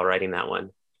headspace while writing that one?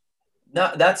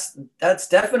 No, that's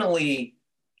definitely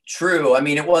true. I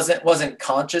mean, it wasn't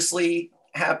consciously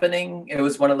happening. It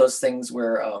was one of those things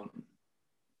where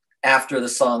after the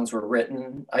songs were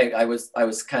written, I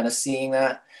was kind of seeing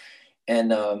that.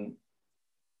 And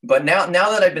but now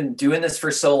that I've been doing this for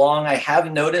so long, I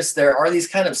have noticed there are these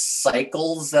kind of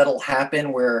cycles that'll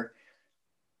happen where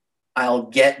I'll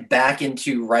get back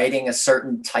into writing a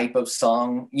certain type of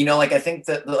song. Like I think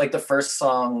that like the first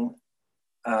song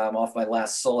off my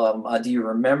last solo album, Do You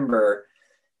Remember?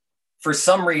 For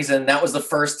some reason, that was the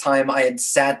first time I had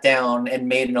sat down and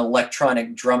made an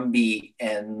electronic drum beat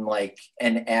and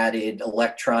added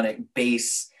electronic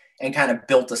bass and kind of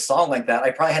built a song like that.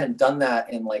 I probably hadn't done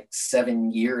that in like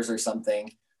 7 years or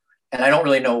something. And I don't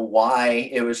really know why.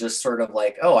 It was just sort of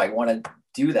like, oh, I want to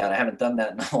do that. I haven't done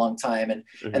that in a long time. And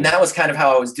that was kind of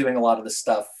how I was doing a lot of the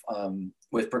stuff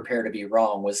with Prepare to Be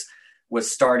Wrong, was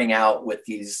starting out with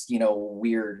these,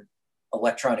 weird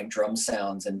electronic drum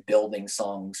sounds and building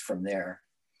songs from there.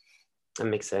 That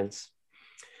makes sense.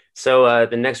 So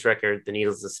the next record, The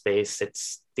Needles of Space,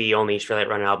 it's the only Straylight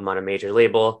Run album on a major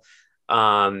label.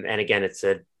 And again, it's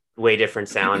a way different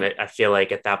sound. I feel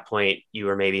like at that point you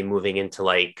were maybe moving into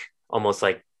like almost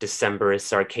like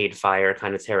Decemberist Arcade Fire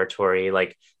kind of territory,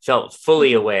 like felt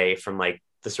fully away from like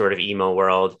the sort of emo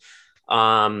world.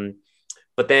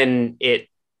 But then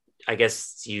I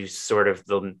guess you sort of,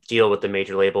 the deal with the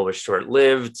major label was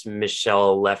short-lived.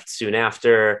 Michelle left soon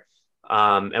after.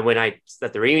 And when at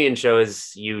the reunion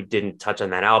shows, you didn't touch on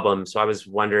that album. So I was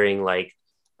wondering, like,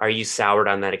 are you soured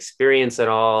on that experience at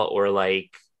all? Or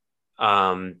like,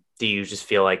 do you just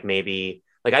feel like maybe,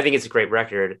 like, I think it's a great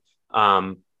record.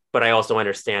 But I also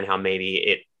understand how maybe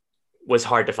it was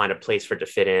hard to find a place for it to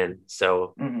fit in.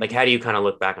 So like, how do you kind of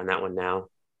look back on that one now?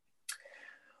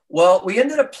 Well, we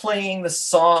ended up playing the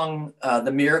song,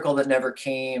 The Miracle That Never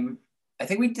Came. I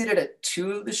think we did it at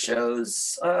 2 of the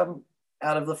shows out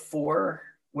of the 4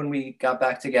 when we got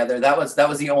back together. That was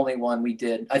the only one we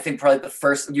did. I think probably the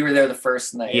first, you were there the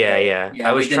first night. Yeah, right? yeah.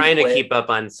 I was trying to keep up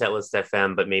on Setlist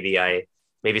FM, but maybe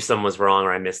someone was wrong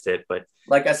or I missed it. But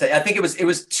like I said, I think it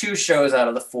was 2 shows out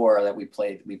of the 4 that we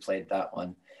played. We played that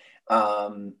one.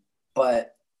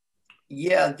 But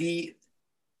yeah, the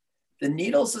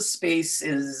Needles of Space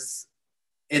is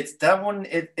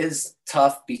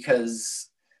tough because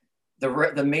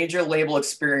the major label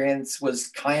experience was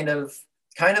kind of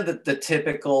the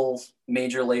typical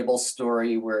major label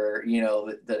story where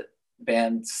the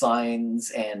band signs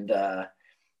and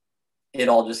it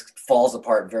all just falls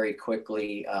apart very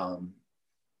quickly.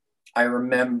 I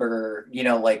remember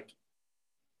like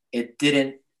it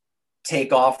didn't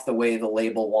take off the way the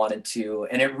label wanted to,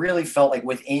 and it really felt like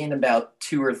within about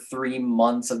 2 or 3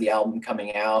 months of the album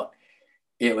coming out,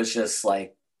 it was just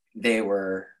like they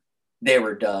were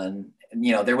done.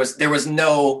 There was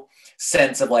no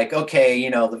sense of like, okay,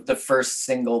 the first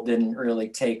single didn't really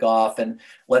take off, and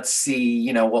let's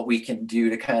see what we can do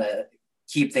to kind of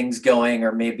keep things going,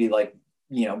 or maybe like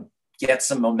get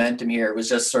some momentum here. It was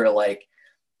just sort of like,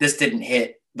 this didn't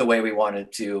hit the way we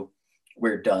wanted to,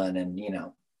 we're done. And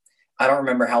I don't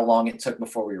remember how long it took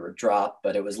before we were dropped,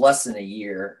 but it was less than a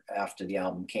year after the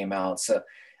album came out. So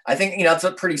I think, it's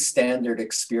a pretty standard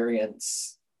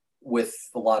experience with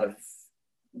a lot of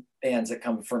bands that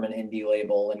come from an indie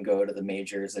label and go to the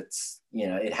majors. It's,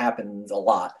 it happens a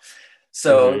lot.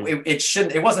 So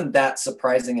it wasn't that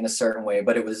surprising in a certain way,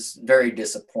 but it was very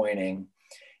disappointing.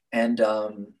 And,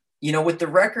 with the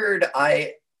record,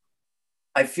 I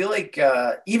feel like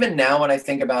even now when I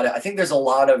think about it, I think there's a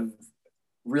lot of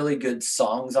really good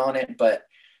songs on it, but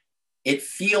it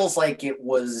feels like it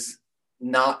was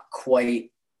not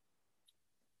quite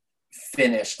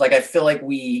finished. Like, I feel like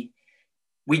we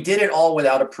did it all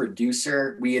without a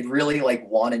producer. We had really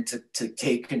wanted to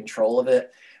take control of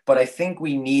it, but I think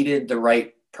we needed the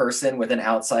right person with an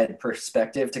outside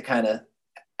perspective to kind of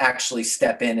actually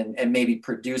step in and maybe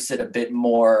produce it a bit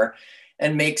more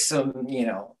and make some,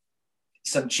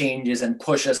 some changes and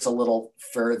push us a little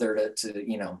further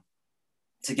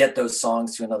to get those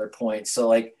songs to another point.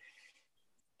 So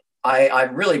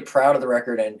I'm really proud of the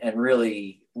record and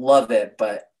really love it,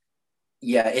 but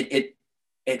yeah,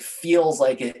 it feels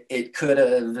like it could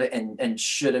have and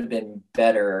should have been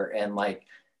better. And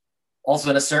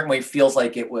also in a certain way feels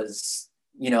like it was,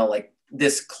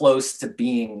 this close to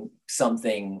being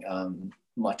something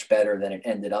much better than it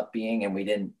ended up being. And we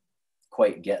didn't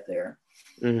quite get there.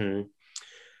 Mm-hmm.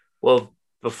 Well,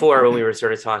 before when we were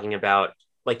sort of talking about,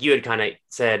 you had kind of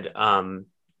said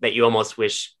that you almost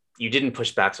wish you didn't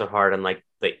push back so hard on the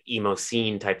emo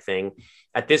scene type thing.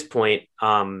 At this point,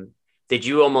 did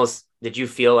you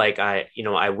feel like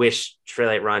I wish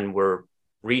Straylight Run were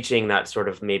reaching that sort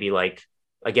of maybe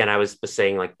again, I was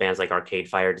saying bands like Arcade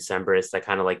Fire, Decemberists, that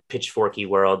kind of pitchforky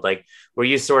world, were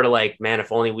you sort of man,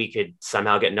 if only we could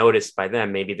somehow get noticed by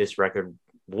them, maybe this record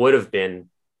would have been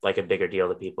a bigger deal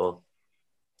to people?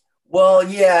 Well,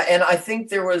 yeah. And I think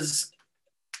there was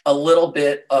a little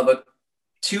bit of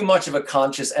too much of a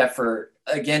conscious effort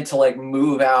again to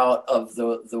move out of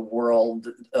the world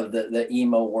of the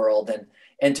emo world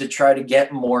and to try to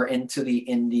get more into the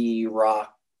indie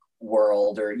rock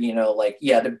world, or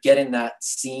to get in that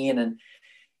scene.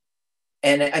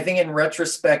 And I think in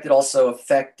retrospect it also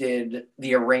affected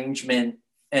the arrangement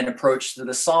and approach to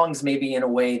the songs maybe in a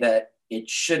way that it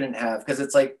shouldn't have, because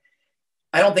it's I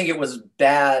don't think it was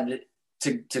bad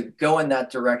to go in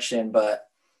that direction, but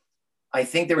I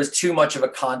think there was too much of a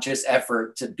conscious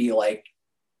effort to be to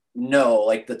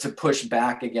push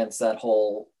back against that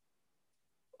whole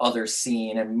other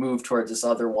scene and move towards this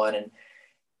other one. And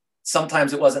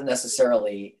sometimes it wasn't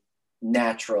necessarily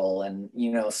natural. And,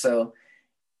 so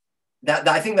that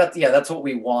I think that, that's what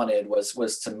we wanted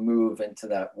was to move into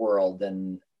that world.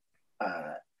 And,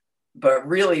 but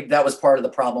really that was part of the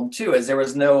problem too, is there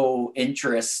was no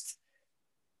interest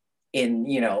in,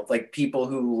 people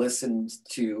who listened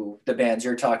to the bands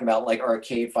you're talking about, like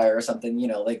Arcade Fire or something,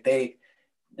 they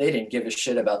didn't give a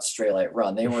shit about Straylight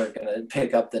Run. They weren't going to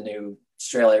pick up the new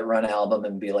Straylight Run album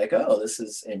and be like, oh, this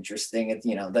is interesting.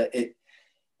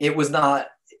 It was not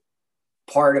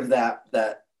part of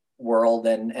that world.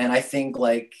 And I think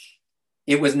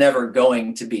it was never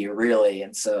going to be, really.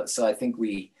 And so I think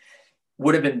we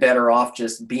would have been better off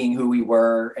just being who we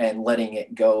were and letting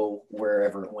it go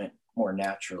wherever it went more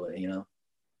naturally,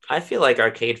 I feel like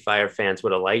Arcade Fire fans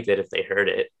would have liked it if they heard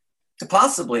it.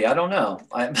 Possibly. I don't know.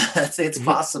 I'd say it's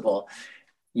possible.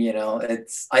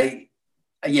 I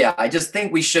just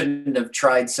think we shouldn't have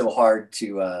tried so hard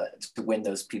to win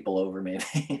those people over,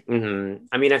 maybe. Mm-hmm.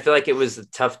 I mean, I feel like it was a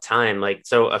tough time.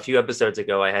 So a few episodes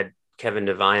ago, I had Kevin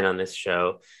Devine on this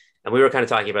show, and we were kind of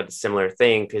talking about the similar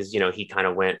thing because, he kind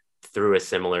of went through a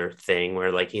similar thing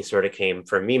where he sort of came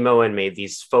from emo and made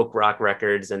these folk rock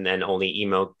records, and then only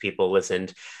emo people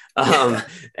listened. And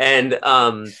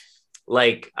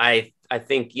I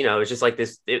think, it's just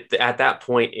this, at that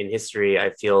point in history,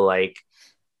 I feel like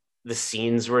the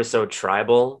scenes were so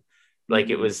tribal,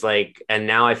 it was and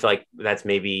now I feel like that's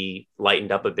maybe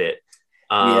lightened up a bit.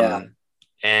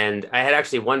 And I had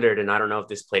actually wondered, and I don't know if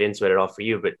this played into it at all for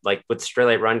you, but with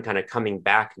Straylight Run kind of coming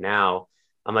back now,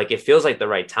 I'm it feels like the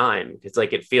right time. It's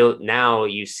it feels now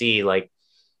you see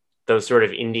those sort of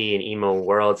indie and emo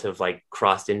worlds have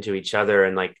crossed into each other.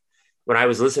 And when I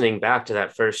was listening back to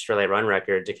that first Straylight Run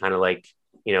record to kind of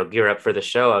gear up for the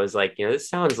show, I was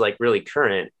this sounds really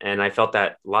current. And I felt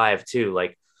that live too.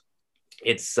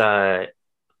 It's I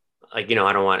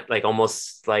don't want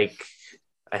almost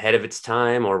ahead of its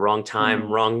time or wrong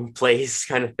time, wrong place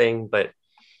kind of thing. But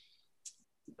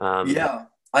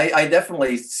I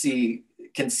definitely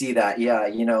can see that. Yeah.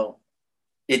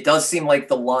 It does seem like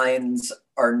the lines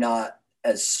are not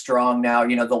as strong now.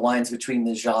 The lines between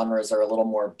the genres are a little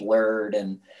more blurred,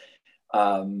 and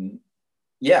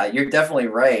you're definitely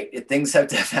right. Things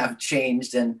have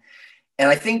changed. And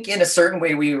I think in a certain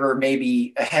way, we were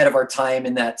maybe ahead of our time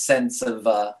in that sense of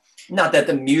not that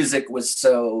the music was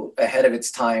so ahead of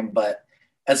its time, but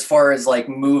as far as like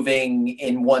moving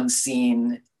in one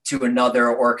scene to another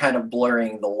or kind of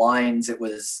blurring the lines, it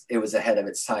was ahead of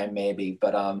its time maybe.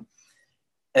 But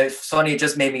it's funny, it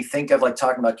just made me think of like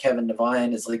talking about Kevin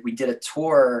Devine is like we did a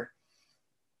tour.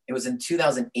 It was in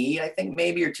 2008, I think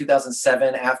maybe, or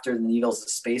 2007 after The Needles of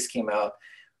Space came out.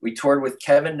 We toured with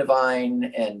Kevin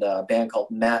Devine and a band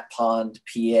called Matt Pond,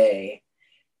 PA.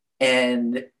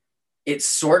 And it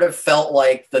sort of felt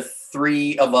like the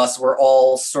three of us were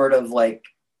all sort of like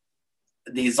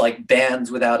these like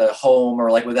bands without a home or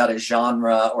like without a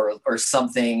genre or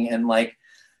something. And like,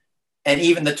 and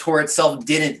even the tour itself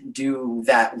didn't do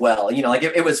that well, you know, like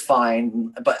it was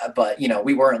fine, but, you know,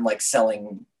 we weren't like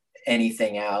selling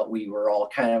anything out. We were all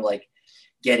kind of like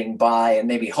getting by and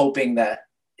maybe hoping that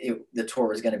the tour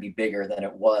was going to be bigger than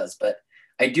it was. But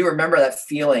I do remember that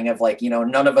feeling of like, you know,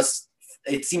 none of us,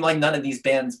 it seemed like none of these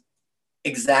bands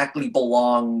exactly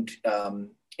belonged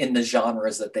in the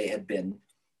genres that they had been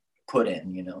put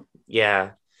in, you know?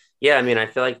 Yeah. Yeah. I mean, I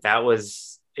feel like that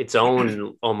was its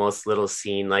own almost little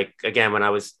scene. Like, again, when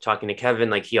I was talking to Kevin,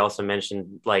 like he also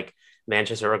mentioned like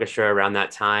Manchester Orchestra around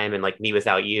that time and like Me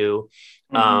Without You.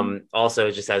 Also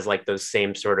just as like those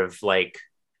same sort of like,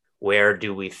 where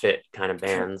do we fit kind of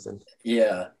bands. And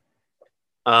yeah.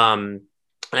 And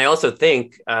I also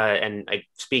think, and I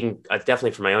speaking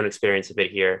definitely from my own experience a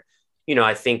bit here, you know,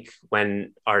 I think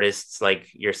when artists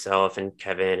like yourself and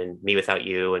Kevin and Me Without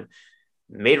You and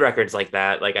made records like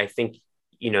that, like I think,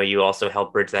 you know, you also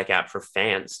help bridge that gap for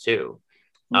fans too.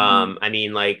 I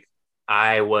mean, like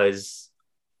I was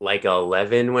like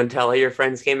 11 when Tell All Your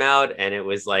Friends came out, and it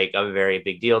was like a very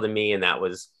big deal to me, and that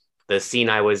was the scene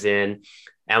I was in.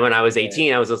 And when I was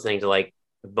 18, I was listening to like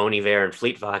Bon Iver and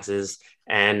Fleet Foxes,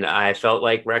 and I felt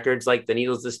like records like The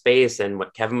Needles of Space and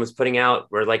what Kevin was putting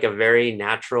out were like a very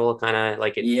natural kind of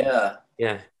like it. Yeah.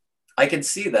 I can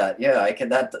see that. Yeah, I can.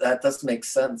 That does make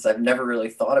sense. I've never really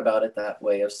thought about it that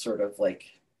way, of sort of like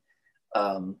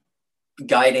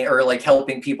guiding or like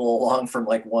helping people along from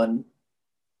like one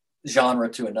genre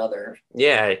to another.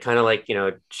 Yeah, it kind of like, you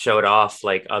know, showed off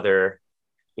like other,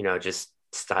 you know, just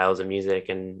styles of music.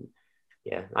 And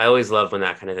yeah, I always love when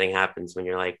that kind of thing happens, when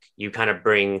you're like, you kind of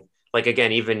bring, like,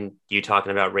 again, even you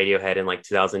talking about Radiohead in like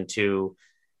 2002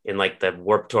 in like the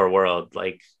Warped Tour world,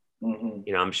 like, you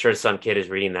know, I'm sure some kid is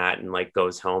reading that and like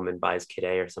goes home and buys Kid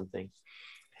A or something.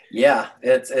 Yeah,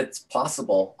 it's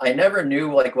possible. I never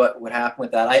knew like what would happen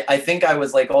with that. I think I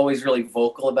was like always really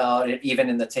vocal about it, even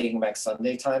in the Taking Back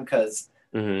Sunday time, because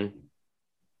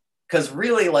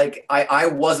really like I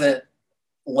was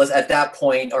at that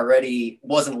point already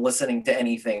wasn't listening to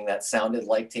anything that sounded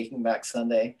like Taking Back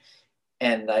Sunday.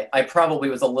 And I probably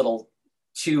was a little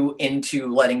too into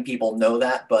letting people know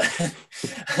that, but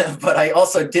but I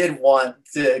also did want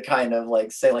to kind of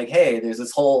like say like, hey, there's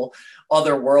this whole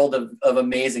other world of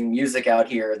amazing music out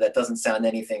here that doesn't sound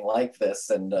anything like this,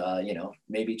 and you know,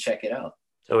 maybe check it out.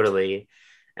 Totally.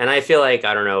 And I feel like,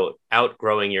 I don't know,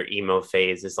 outgrowing your emo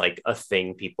phase is like a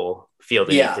thing people feel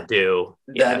the need to do.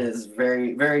 That is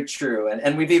very, very true.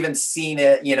 And we've even seen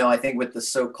it, you know, I think with the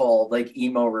so-called like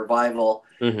emo revival.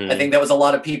 I think that was a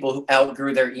lot of people who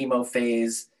outgrew their emo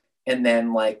phase and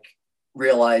then like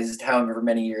realized however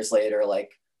many years later,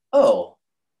 like, oh,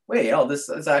 wait, oh, this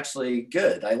is actually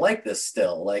good. I like this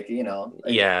still. Like, you know,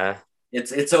 like,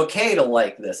 it's okay to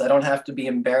like this. I don't have to be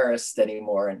embarrassed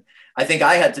anymore. And I think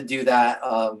I had to do that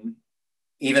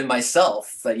even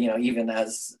myself, you know, even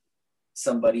as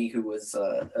somebody who was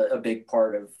a big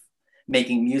part of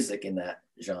making music in that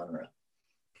genre.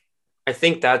 I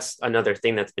think that's another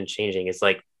thing that's been changing. Is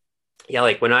like, yeah,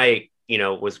 like when I, you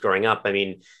know, was growing up, I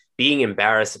mean, being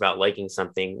embarrassed about liking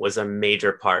something was a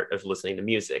major part of listening to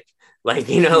music. Like,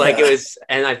 you know, like it was,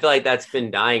 and I feel like that's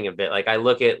been dying a bit. Like I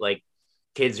look at like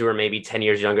kids who are maybe 10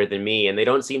 years younger than me, and they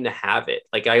don't seem to have it.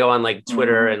 Like I go on like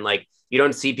Twitter and like, you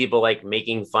don't see people like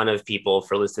making fun of people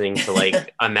for listening to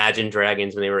like Imagine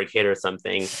Dragons when they were a kid or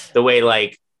something, the way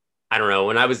like, I don't know,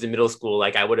 when I was in middle school,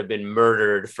 like I would have been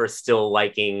murdered for still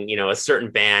liking, you know, a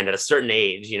certain band at a certain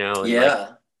age, you know?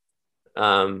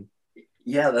 And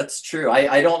yeah, that's true.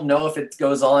 I don't know if it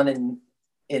goes on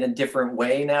in a different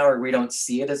way now, or we don't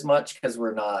see it as much because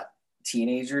we're not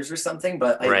teenagers or something,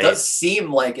 but it does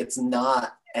seem like it's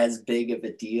not as big of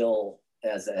a deal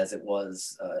as it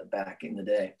was back in the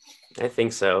day. I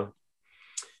think so.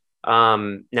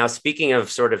 Now, speaking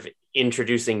of sort of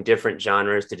introducing different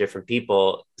genres to different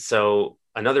people, so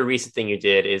another recent thing you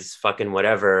did is Fucking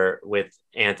Whatever with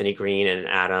Anthony Green and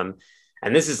Adam,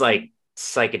 and this is like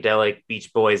psychedelic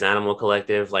Beach Boys Animal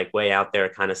Collective, like way out there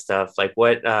kind of stuff. Like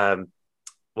what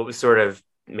was sort of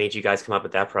made you guys come up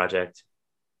with that project?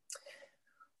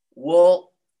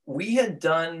 Well, we had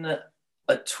done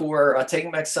a tour.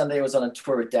 Taking Back Sunday was on a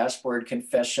tour with Dashboard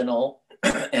Confessional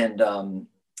and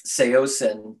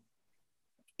Seosin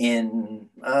in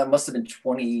must have been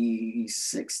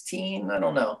 2016. I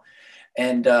don't know.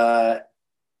 And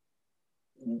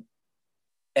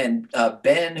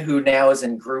Ben, who now is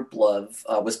in Group Love,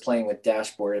 was playing with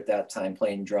Dashboard at that time,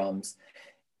 playing drums.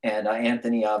 And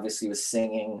Anthony obviously was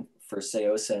singing for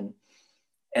Seosin.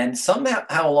 And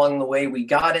somehow along the way, we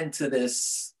got into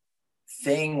this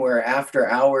thing where after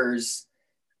hours,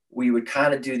 we would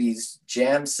kind of do these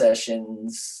jam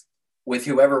sessions with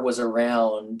whoever was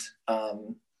around.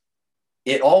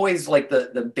 It always like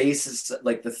the basis,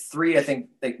 like the three, I think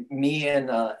like me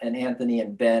and Anthony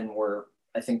and Ben were,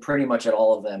 I think, pretty much at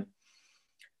all of them.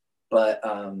 But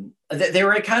they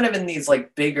were kind of in these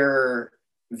like bigger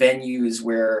venues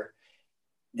where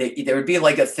there would be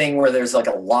like a thing where there's like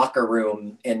a locker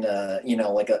room in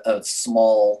like a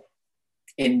small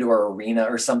indoor arena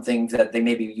or something that they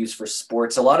maybe use for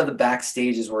sports. A lot of the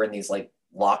backstages were in these like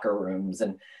locker rooms,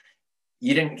 and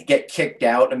you didn't get kicked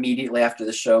out immediately after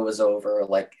the show was over,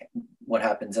 like what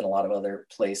happens in a lot of other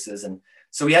places. And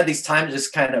so we had these times to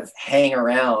just kind of hang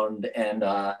around and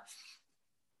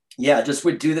just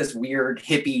would do this weird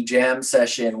hippie jam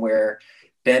session where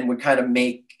Ben would kind of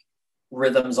make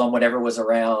rhythms on whatever was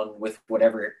around with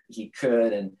whatever he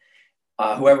could. And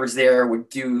whoever's there would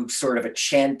do sort of a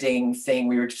chanting thing.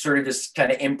 We would sort of just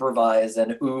kind of improvise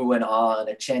and ooh and ah and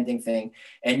a chanting thing.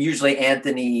 And usually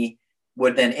Anthony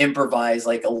would then improvise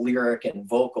like a lyric and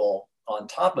vocal on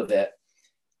top of it.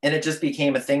 And it just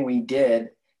became a thing we did.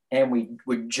 And we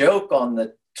would joke on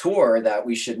the tour that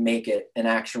we should make it an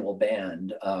actual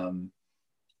band.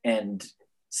 And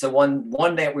so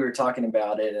one day we were talking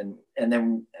about it, and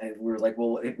then we were like,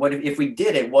 well, what if we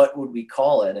did it, what would we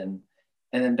call it? And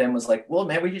then Ben was like, well,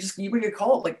 man, we could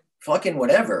call it like fucking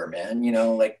whatever, man,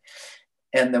 like,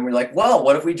 and then we're like, well,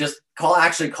 what if we just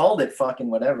called it fucking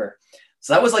whatever?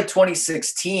 So that was like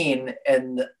 2016.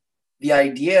 And the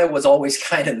idea was always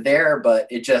kind of there, but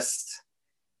it just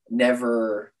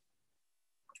never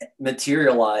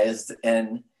materialized.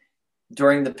 And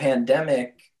during the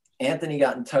pandemic, Anthony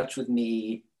got in touch with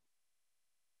me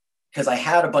because I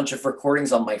had a bunch of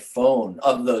recordings on my phone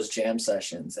of those jam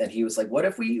sessions. And he was like, what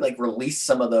if we like release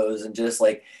some of those and just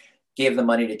like gave the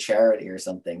money to charity or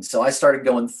something? So I started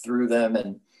going through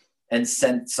them and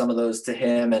sent some of those to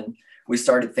him. And we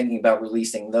started thinking about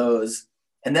releasing those.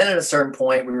 And then at a certain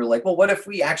point we were like, well, what if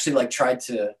we actually like tried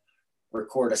to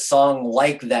record a song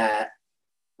like that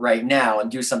right now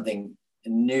and do something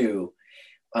new?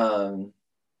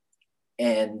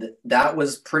 And that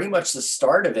was pretty much the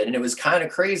start of it. And it was kind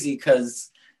of crazy because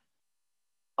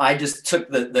I just took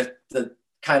the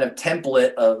kind of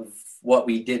template of what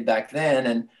we did back then,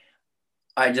 and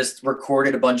I just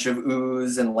recorded a bunch of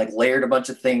oohs and like layered a bunch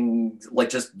of things, like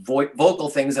just vocal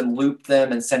things, and looped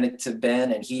them and sent it to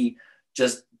Ben. And he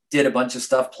just did a bunch of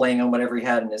stuff playing on whatever he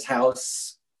had in his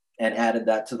house and added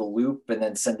that to the loop and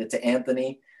then sent it to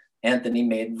Anthony. Anthony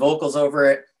made vocals over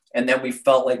it. And then we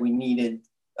felt like we needed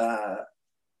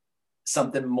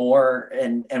something more,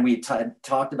 and we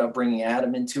talked about bringing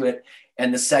Adam into it.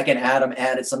 And the second Adam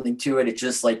added something to it, it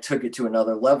just like took it to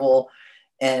another level.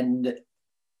 And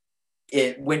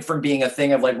it went from being a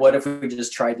thing of like, what if we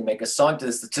just tried to make a song to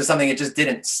this, to something that just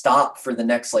didn't stop for the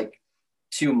next like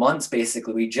 2 months.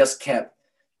 Basically, we just kept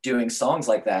doing songs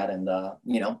like that. And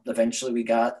eventually we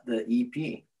got the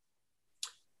EP.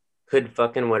 Could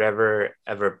fucking whatever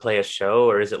ever play a show,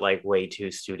 or is it like way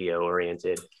too studio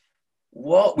oriented?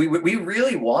 Well, we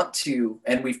really want to,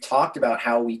 and we've talked about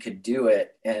how we could do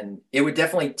it, and it would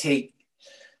definitely take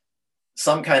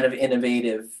some kind of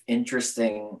innovative,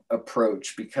 interesting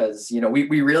approach, because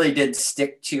we really did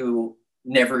stick to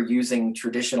never using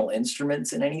traditional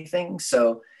instruments in anything.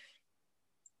 So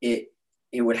it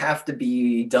would have to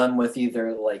be done with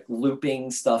either like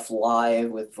looping stuff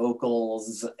live with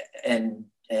vocals and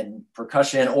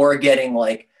percussion, or getting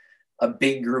like a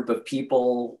big group of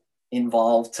people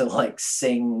involved to like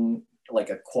sing like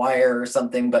a choir or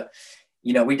something. But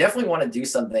we definitely want to do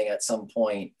something at some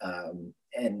point,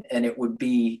 and it would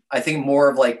be, I think, more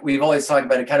of like, we've always talked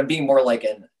about it kind of being more like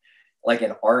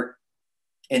an art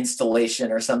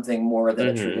installation or something more than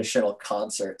a traditional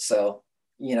concert. So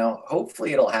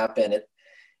hopefully it'll happen.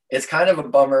 It's kind of a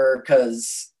bummer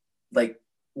because like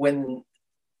when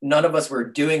none of us were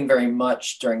doing very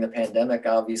much during the pandemic,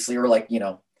 obviously, or like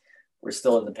we're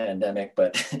still in the pandemic,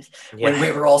 but when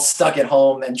we were all stuck at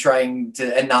home and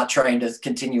not trying to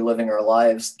continue living our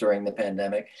lives during the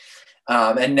pandemic.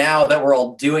 And now that we're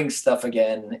all doing stuff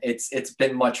again, it's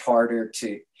been much harder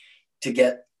to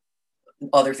get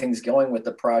other things going with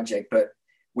the project, but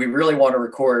we really want to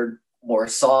record more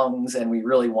songs and we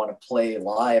really want to play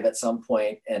live at some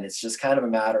point. And it's just kind of a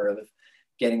matter of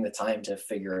getting the time to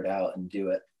figure it out and do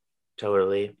it.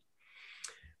 Totally.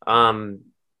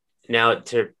 Now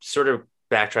to sort of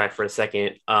backtrack for a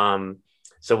second.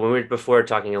 So when we were before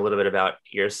talking a little bit about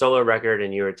your solo record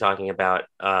and you were talking about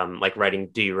like writing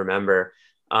Do You Remember?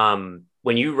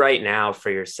 When you write now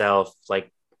for yourself,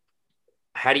 like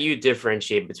how do you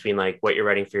differentiate between like what you're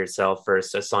writing for yourself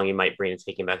versus a song you might bring to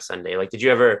Taking Back Sunday? Like, did you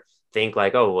ever think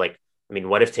like, oh, like, I mean,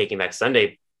 what if Taking Back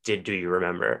Sunday did Do You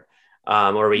Remember?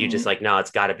 Or were you just like, no,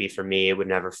 it's got to be for me. It would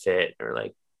never fit, or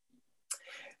like.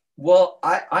 Well,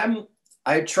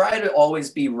 I try to always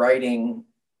be writing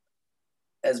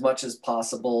as much as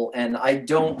possible, and I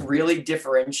don't really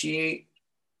differentiate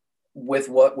with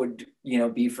what would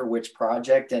be for which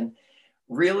project. And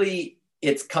really,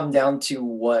 it's come down to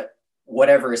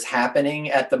whatever is happening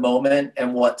at the moment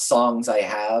and what songs I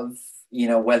have.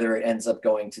 Whether it ends up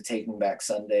going to Taking Back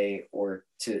Sunday or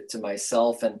to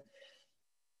myself. And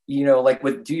like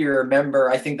with Do You Remember,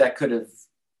 I think that could have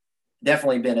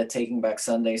definitely been a Taking Back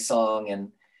Sunday song.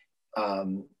 And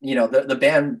the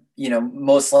band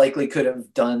most likely could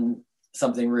have done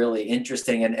something really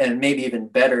interesting and maybe even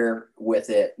better with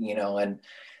it. And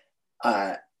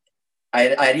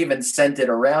I'd even sent it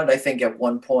around, I think, at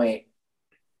one point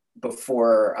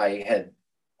before I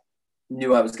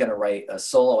knew I was going to write a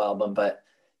solo album. But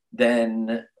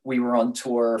then we were on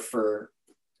tour for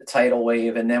Tidal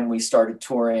Wave, and then we started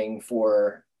touring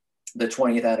for the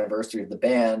 20th anniversary of the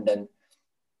band, and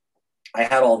I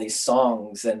had all these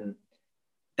songs, and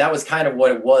that was kind of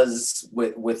what it was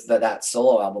with that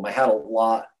solo album. I had a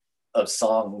lot of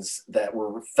songs that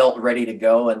felt ready to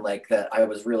go and like that I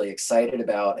was really excited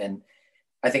about. And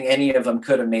I think any of them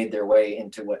could have made their way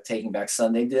into what Taking Back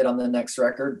Sunday did on the next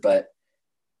record, but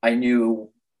I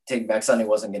knew Taking Back Sunday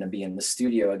wasn't going to be in the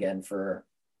studio again for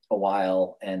a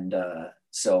while. And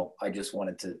so I just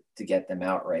wanted to get them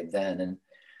out right then. And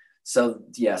so,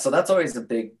 yeah, so that's always a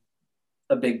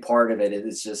big part of it. It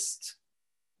is just,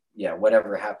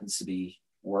 whatever happens to be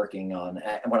working on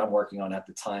what I'm working on at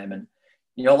the time. And,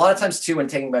 a lot of times too, when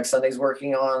Taking Back Sunday's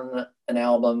working on an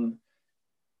album,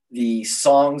 the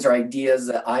songs or ideas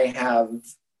that I have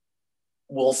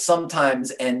will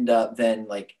sometimes end up then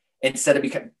like, instead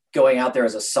of going out there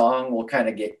as a song, will kind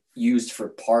of get used for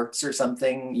parts or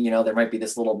something. There might be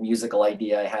this little musical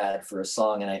idea I had for a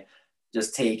song and I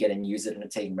just take it and use it in a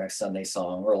Taking Back Sunday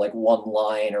song, or like one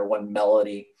line or one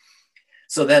melody.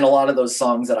 So then a lot of those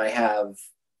songs that I have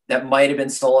that might have been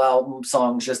solo album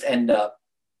songs just end up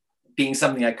being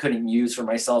something I couldn't use for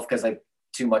myself because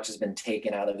too much has been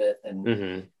taken out of it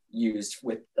and used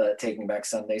with Taking Back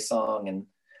Sunday song. And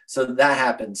so that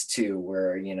happens too,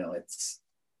 where,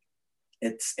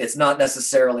 it's not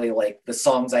necessarily like the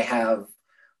songs I have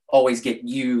always get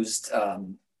used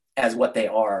as what they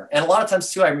are. And a lot of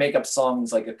times too, I make up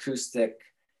songs like acoustic,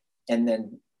 and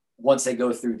then once they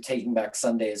go through Taking Back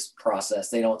Sunday's process,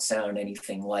 they don't sound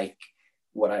anything like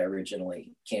what I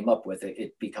originally came up with.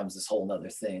 It becomes this whole nother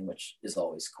thing, which is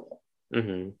always cool.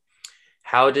 Mm-hmm.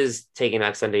 How does Taking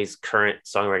Back Sunday's current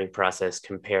songwriting process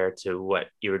compare to what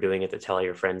you were doing at the Tell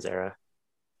Your Friends era?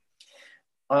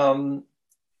 In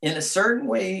a certain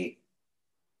way,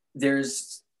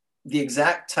 there's the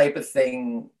exact type of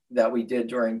thing that we did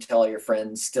during Tell Your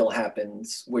Friends still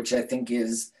happens, which I think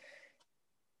is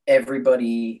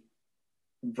everybody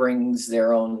brings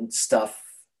their own stuff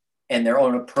and their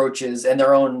own approaches and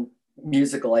their own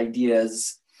musical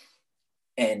ideas,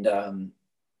 and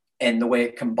the way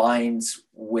it combines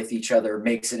with each other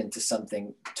makes it into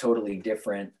something totally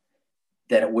different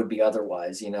than it would be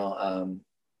otherwise, and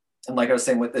like I was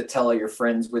saying with the Tell Your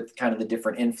Friends, with kind of the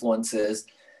different influences,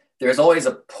 there's always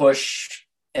a push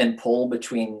and pull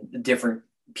between the different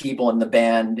people in the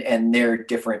band and their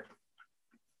different,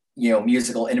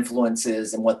 musical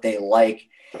influences and what they like.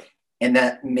 And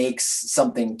that makes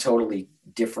something totally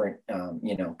different,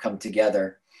 come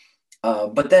together.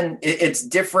 But then it's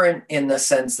different in the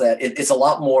sense that it's a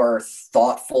lot more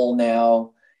thoughtful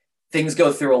now. Things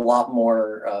go through a lot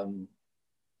more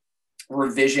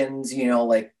revisions,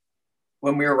 like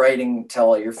when we were writing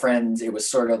Tell Your Friends, it was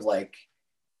sort of like,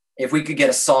 if we could get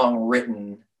a song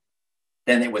written,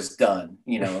 then it was done.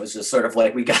 It was just sort of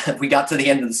like, we got to the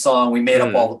end of the song, we made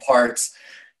up all the parts,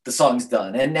 the song's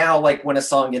done. And now, like when a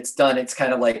song gets done, it's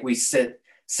kind of like we sit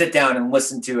down and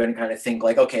listen to it and kind of think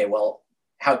like, okay, well,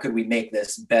 how could we make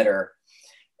this better?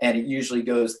 And it usually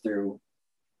goes through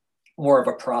more of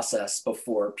a process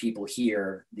before people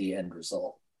hear the end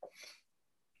result.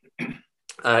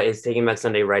 Is Taking Back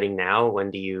Sunday writing now?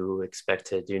 When do you expect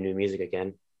to do new music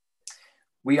again?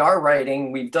 We are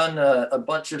writing. We've done a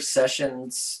bunch of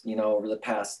sessions, over the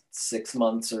past 6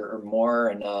 months or more,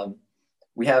 and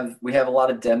we have a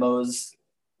lot of demos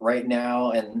right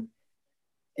now, and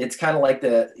it's kind of like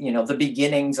the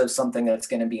beginnings of something that's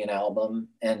going to be an album,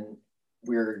 and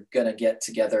we're going to get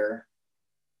together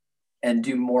and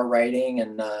do more writing,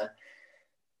 and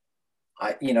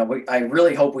I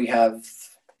really hope we have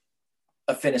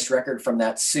a finished record from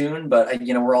that soon. But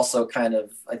we're also kind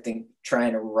of, I think,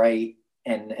 trying to write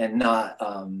and not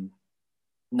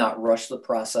rush the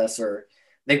process, or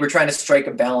I think we're trying to strike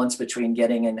a balance between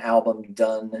getting an album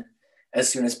done as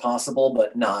soon as possible,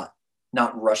 but not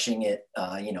rushing it,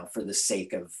 for the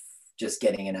sake of just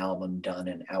getting an album done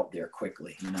and out there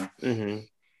quickly. Mm-hmm.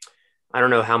 I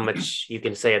don't know how much you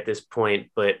can say at this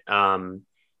point, but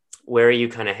where are you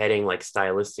kind of heading, like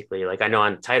stylistically? Like I know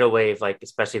on Tidal Wave, like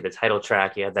especially the title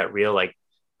track, you had that real like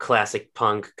classic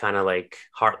punk kind of like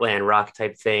heartland rock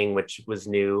type thing, which was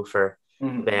new for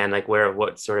the band. Like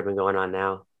what's sort of been going on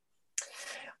now?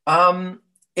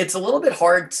 It's a little bit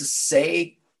hard to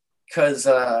say because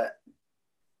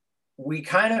we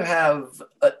kind of have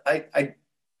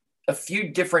a few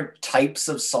different types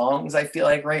of songs, I feel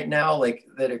like right now, like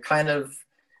that are kind of,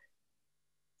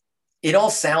 it all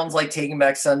sounds like Taking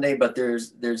Back Sunday, but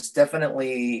there's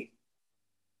definitely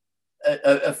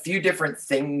a few different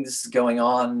things going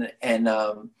on. And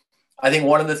I think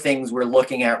one of the things we're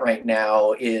looking at right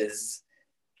now is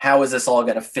how is this all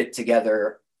going to fit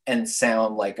together and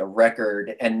sound like a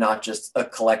record and not just a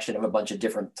collection of a bunch of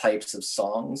different types of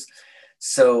songs.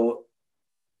 So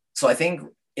I think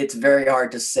it's very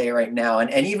hard to say right now.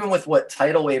 And even with what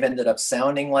Tidal Wave ended up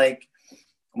sounding like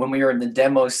when we were in the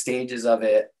demo stages of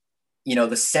it,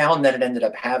 the sound that it ended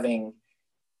up having,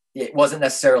 it wasn't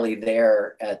necessarily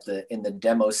there in the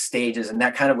demo stages. And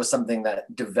that kind of was something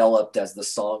that developed as the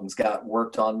songs got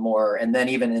worked on more. And then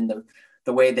even in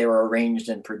the way they were arranged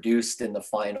and produced in the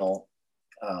final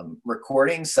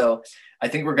recording. So I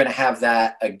think we're going to have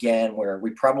that again, where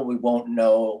we probably won't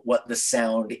know what the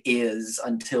sound is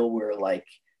until we're like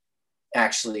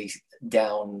actually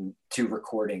down to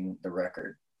recording the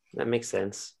record. That makes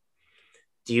sense.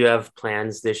 Do you have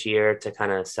plans this year to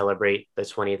kind of celebrate the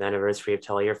 20th anniversary of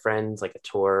Tell Your Friends, like a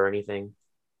tour or anything?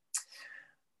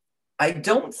 I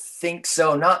don't think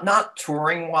so. Not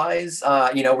touring wise.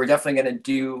 We're definitely going to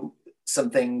do some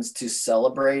things to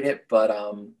celebrate it, but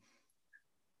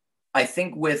I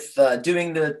think with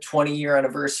doing the 20-year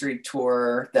anniversary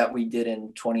tour that we did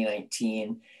in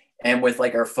 2019, and with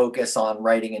like our focus on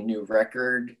writing a new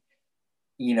record,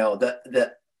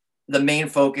 the main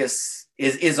focus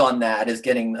is on that, is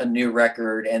getting a new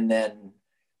record and then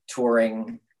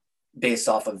touring based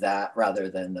off of that, rather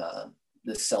than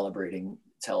the celebrating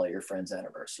Tell Your Friends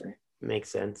anniversary. Makes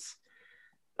sense.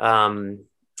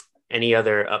 Any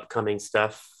other upcoming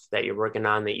stuff that you're working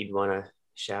on that you'd want to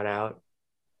shout out?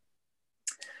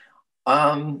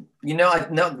 No,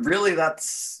 really,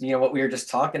 that's, what we were just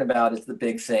talking about is the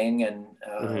big thing.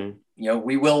 And,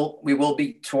 we will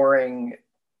be touring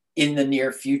in the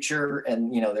near future,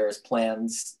 and, there's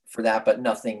plans for that, but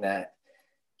nothing that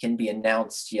can be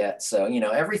announced yet. So,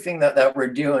 everything that we're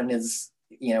doing is,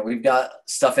 we've got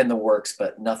stuff in the works,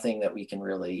 but nothing that we can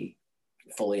really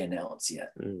fully announce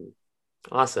yet.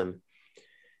 Awesome.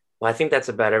 Well, I think that's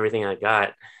about everything I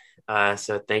got.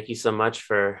 So thank you so much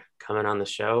for coming on the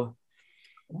show.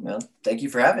 Well, thank you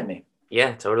for having me.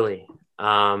 Yeah, totally.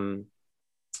 All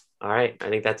right. I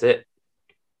think that's it.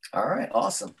 All right.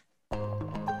 Awesome.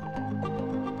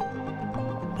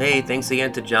 Hey, thanks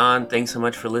again to John. Thanks so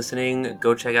much for listening.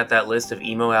 Go check out that list of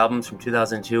emo albums from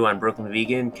 2002 on Brooklyn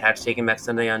Vegan, catch Taking Back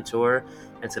Sunday on tour,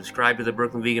 and subscribe to the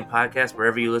Brooklyn Vegan podcast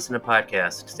wherever you listen to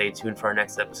podcasts. Stay tuned for our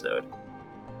next episode.